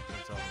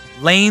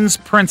 Lane's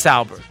Prince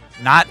Albert.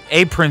 Not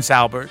a Prince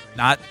Albert,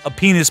 not a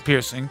penis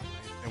piercing.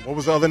 And what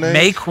was the other name?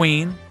 May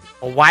Queen,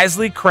 a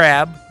Wisely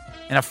Crab,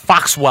 and a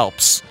fox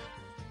whelps.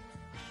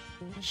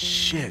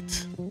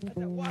 Shit.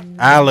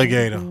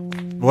 Alligator.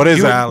 What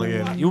is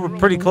alligator? You were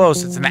pretty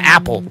close. It's an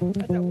apple.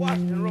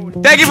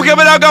 Thank you for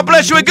coming out. God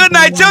bless you and good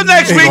night. Till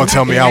next You week. ain't gonna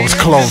tell me I was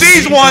close.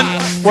 Seize one.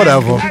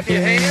 Whatever.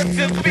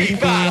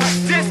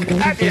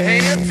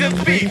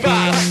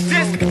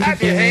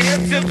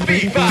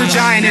 The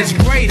giant is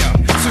greater,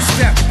 so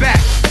step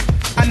back.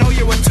 I know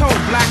you were told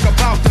black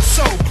about the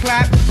soul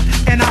clap.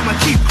 And I'ma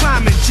keep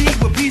climbing G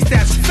with beats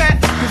that's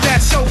fat. Cause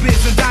that's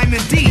showbiz and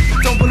Diamond D.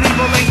 Don't believe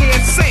all they hear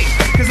say.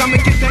 Cause I'ma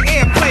get the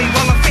airplay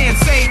while a fan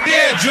say,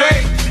 yeah, Dre.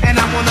 And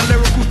I'm on a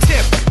lyrical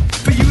tip.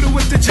 For you to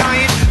whip the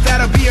giant,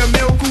 that'll be a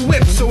miracle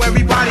whip. So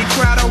everybody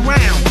crowd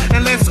around.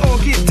 And let's all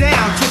get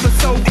down to the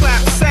soul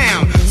clap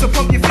sound. So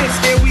pump your fists,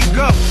 here we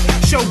go.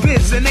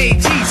 Showbiz and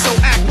AG, so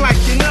act like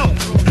you know.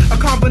 A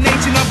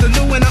combination of the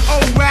new and the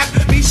old rap.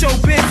 Me,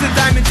 Showbiz and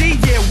Diamond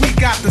D, yeah, we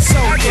got the soul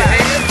clap. Out your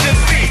hands,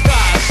 just beat by.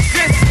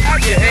 This,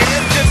 out your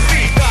hands, just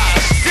beat by.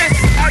 This,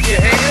 out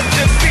your hands,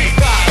 just beat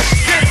by.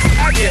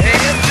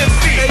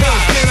 Hey yo,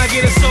 can I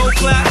get a soul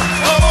clap?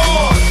 Come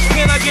on.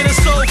 Can I get a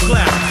soul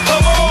clap?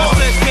 Come on. I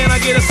said, can I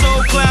get a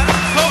soul clap?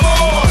 Come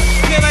on.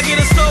 Can I get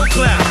a soul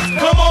clap?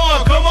 Come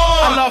on, come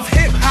on. I love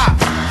hip hop,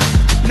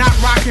 not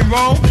rock and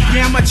roll.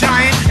 Yeah, I'm a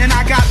giant and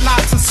I got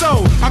lots of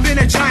soul. I've been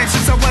a giant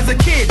since I was a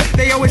kid.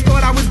 They always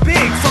thought I was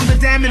big from the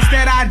damage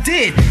that I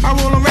did. I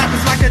roll on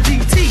rappers like a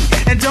DT.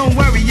 And don't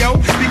worry, yo,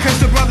 because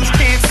the brothers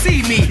can't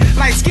see me.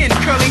 Light skin,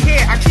 curly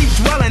hair, I keep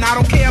dwelling. I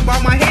don't care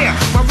about my hair.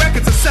 My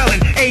records are selling.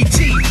 AG,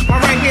 my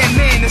right hand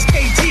man is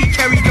KG.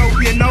 Carry dope,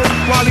 you know.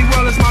 Wally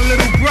World is my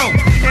little bro.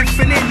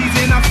 Infinite, he's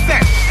in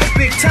effect.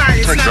 Big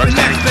tie, it's not the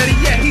next. Better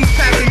yet, he's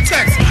packing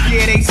text.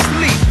 Yeah, they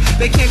sleep.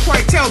 They can't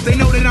quite tell. They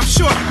know that I'm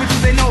short, but do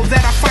they know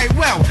that I fight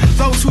well?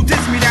 Those who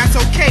diss me, that's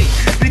okay.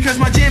 Because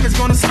my jam is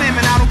gonna slam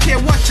and I don't care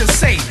what you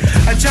say.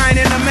 A giant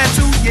in the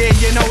mental, yeah,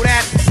 you know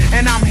that.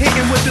 And I'm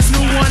hitting with this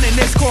new one and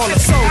it's called a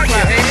soul clap. Out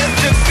your hands,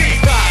 just beat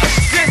by.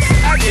 This,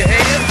 out your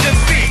hands,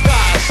 just beat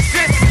by.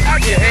 This,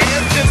 out your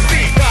hands, just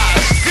beat by.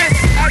 This,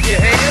 out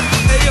your hands.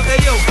 Hey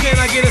yo, can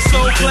I get a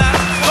soul clap?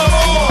 Come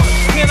on.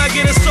 Can I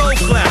get a soul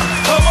clap?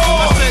 Come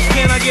on. I said,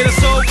 can I get a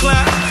soul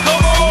clap?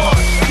 Come on.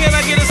 Can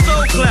I get a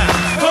soul clap?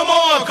 Come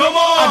on, come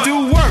on. I do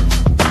work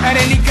at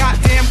any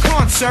goddamn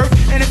concert.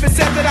 And if it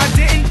said that I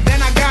didn't, then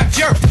I got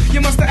jerked.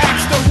 You must have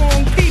asked the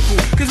wrong people.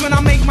 Cause when I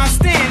make my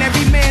stand,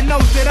 every man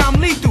knows that I'm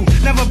lethal.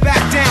 Never back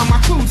down, my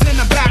crew's in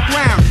the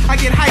background. I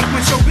get hyped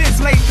when Showbiz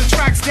lays the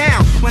tracks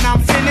down. When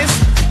I'm finished,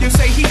 you'll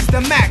say he's the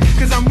Mac.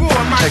 Cause I'm raw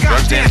and my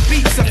goddamn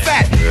beats are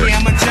fat. Yeah,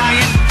 I'm a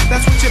giant,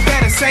 that's what you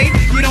better say.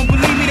 You don't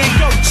believe me, then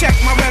go check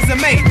my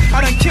resume.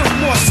 I done killed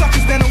more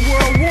suckers than a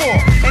world war.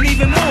 And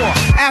even more,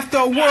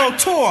 after a world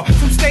tour.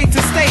 From state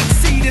to state,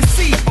 sea to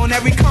sea. On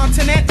every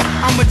continent,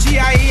 I'm a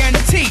GIENT.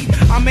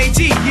 I'm AG,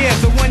 yeah,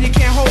 the one you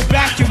can't hold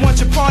back. You want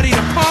your party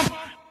to pump?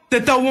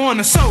 Then throw on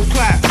a soul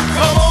clap.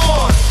 Come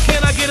on,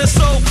 can I get a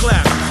soul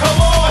clap?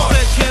 Come on. I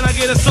said, can I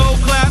get a soul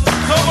clap?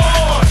 Come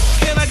on.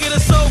 Can I get a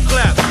soul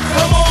clap?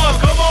 Come on,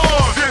 come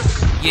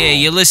on. Yeah,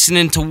 you're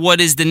listening to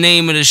What Is the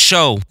Name of the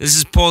Show. This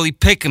is Paulie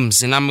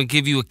Pickums, and I'm gonna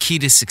give you a key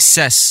to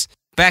success.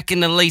 Back in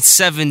the late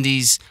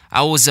 70s,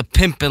 I was a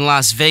pimp in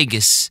Las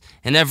Vegas,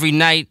 and every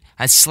night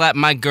I'd slap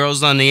my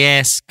girls on the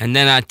ass, and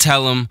then I'd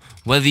tell them,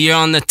 whether you're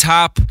on the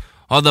top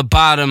or the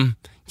bottom,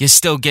 you're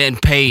still getting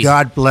paid.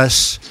 God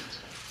bless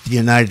the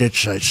United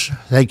States.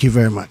 Thank you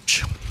very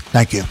much.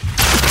 Thank you.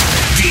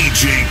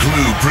 DJ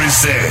Clue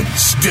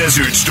presents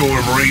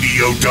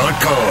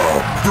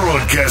DesertStormRadio.com,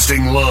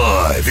 broadcasting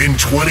live in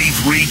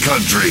 23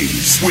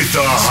 countries with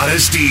the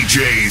hottest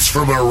DJs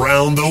from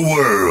around the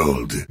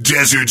world.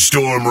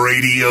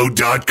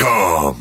 DesertStormRadio.com.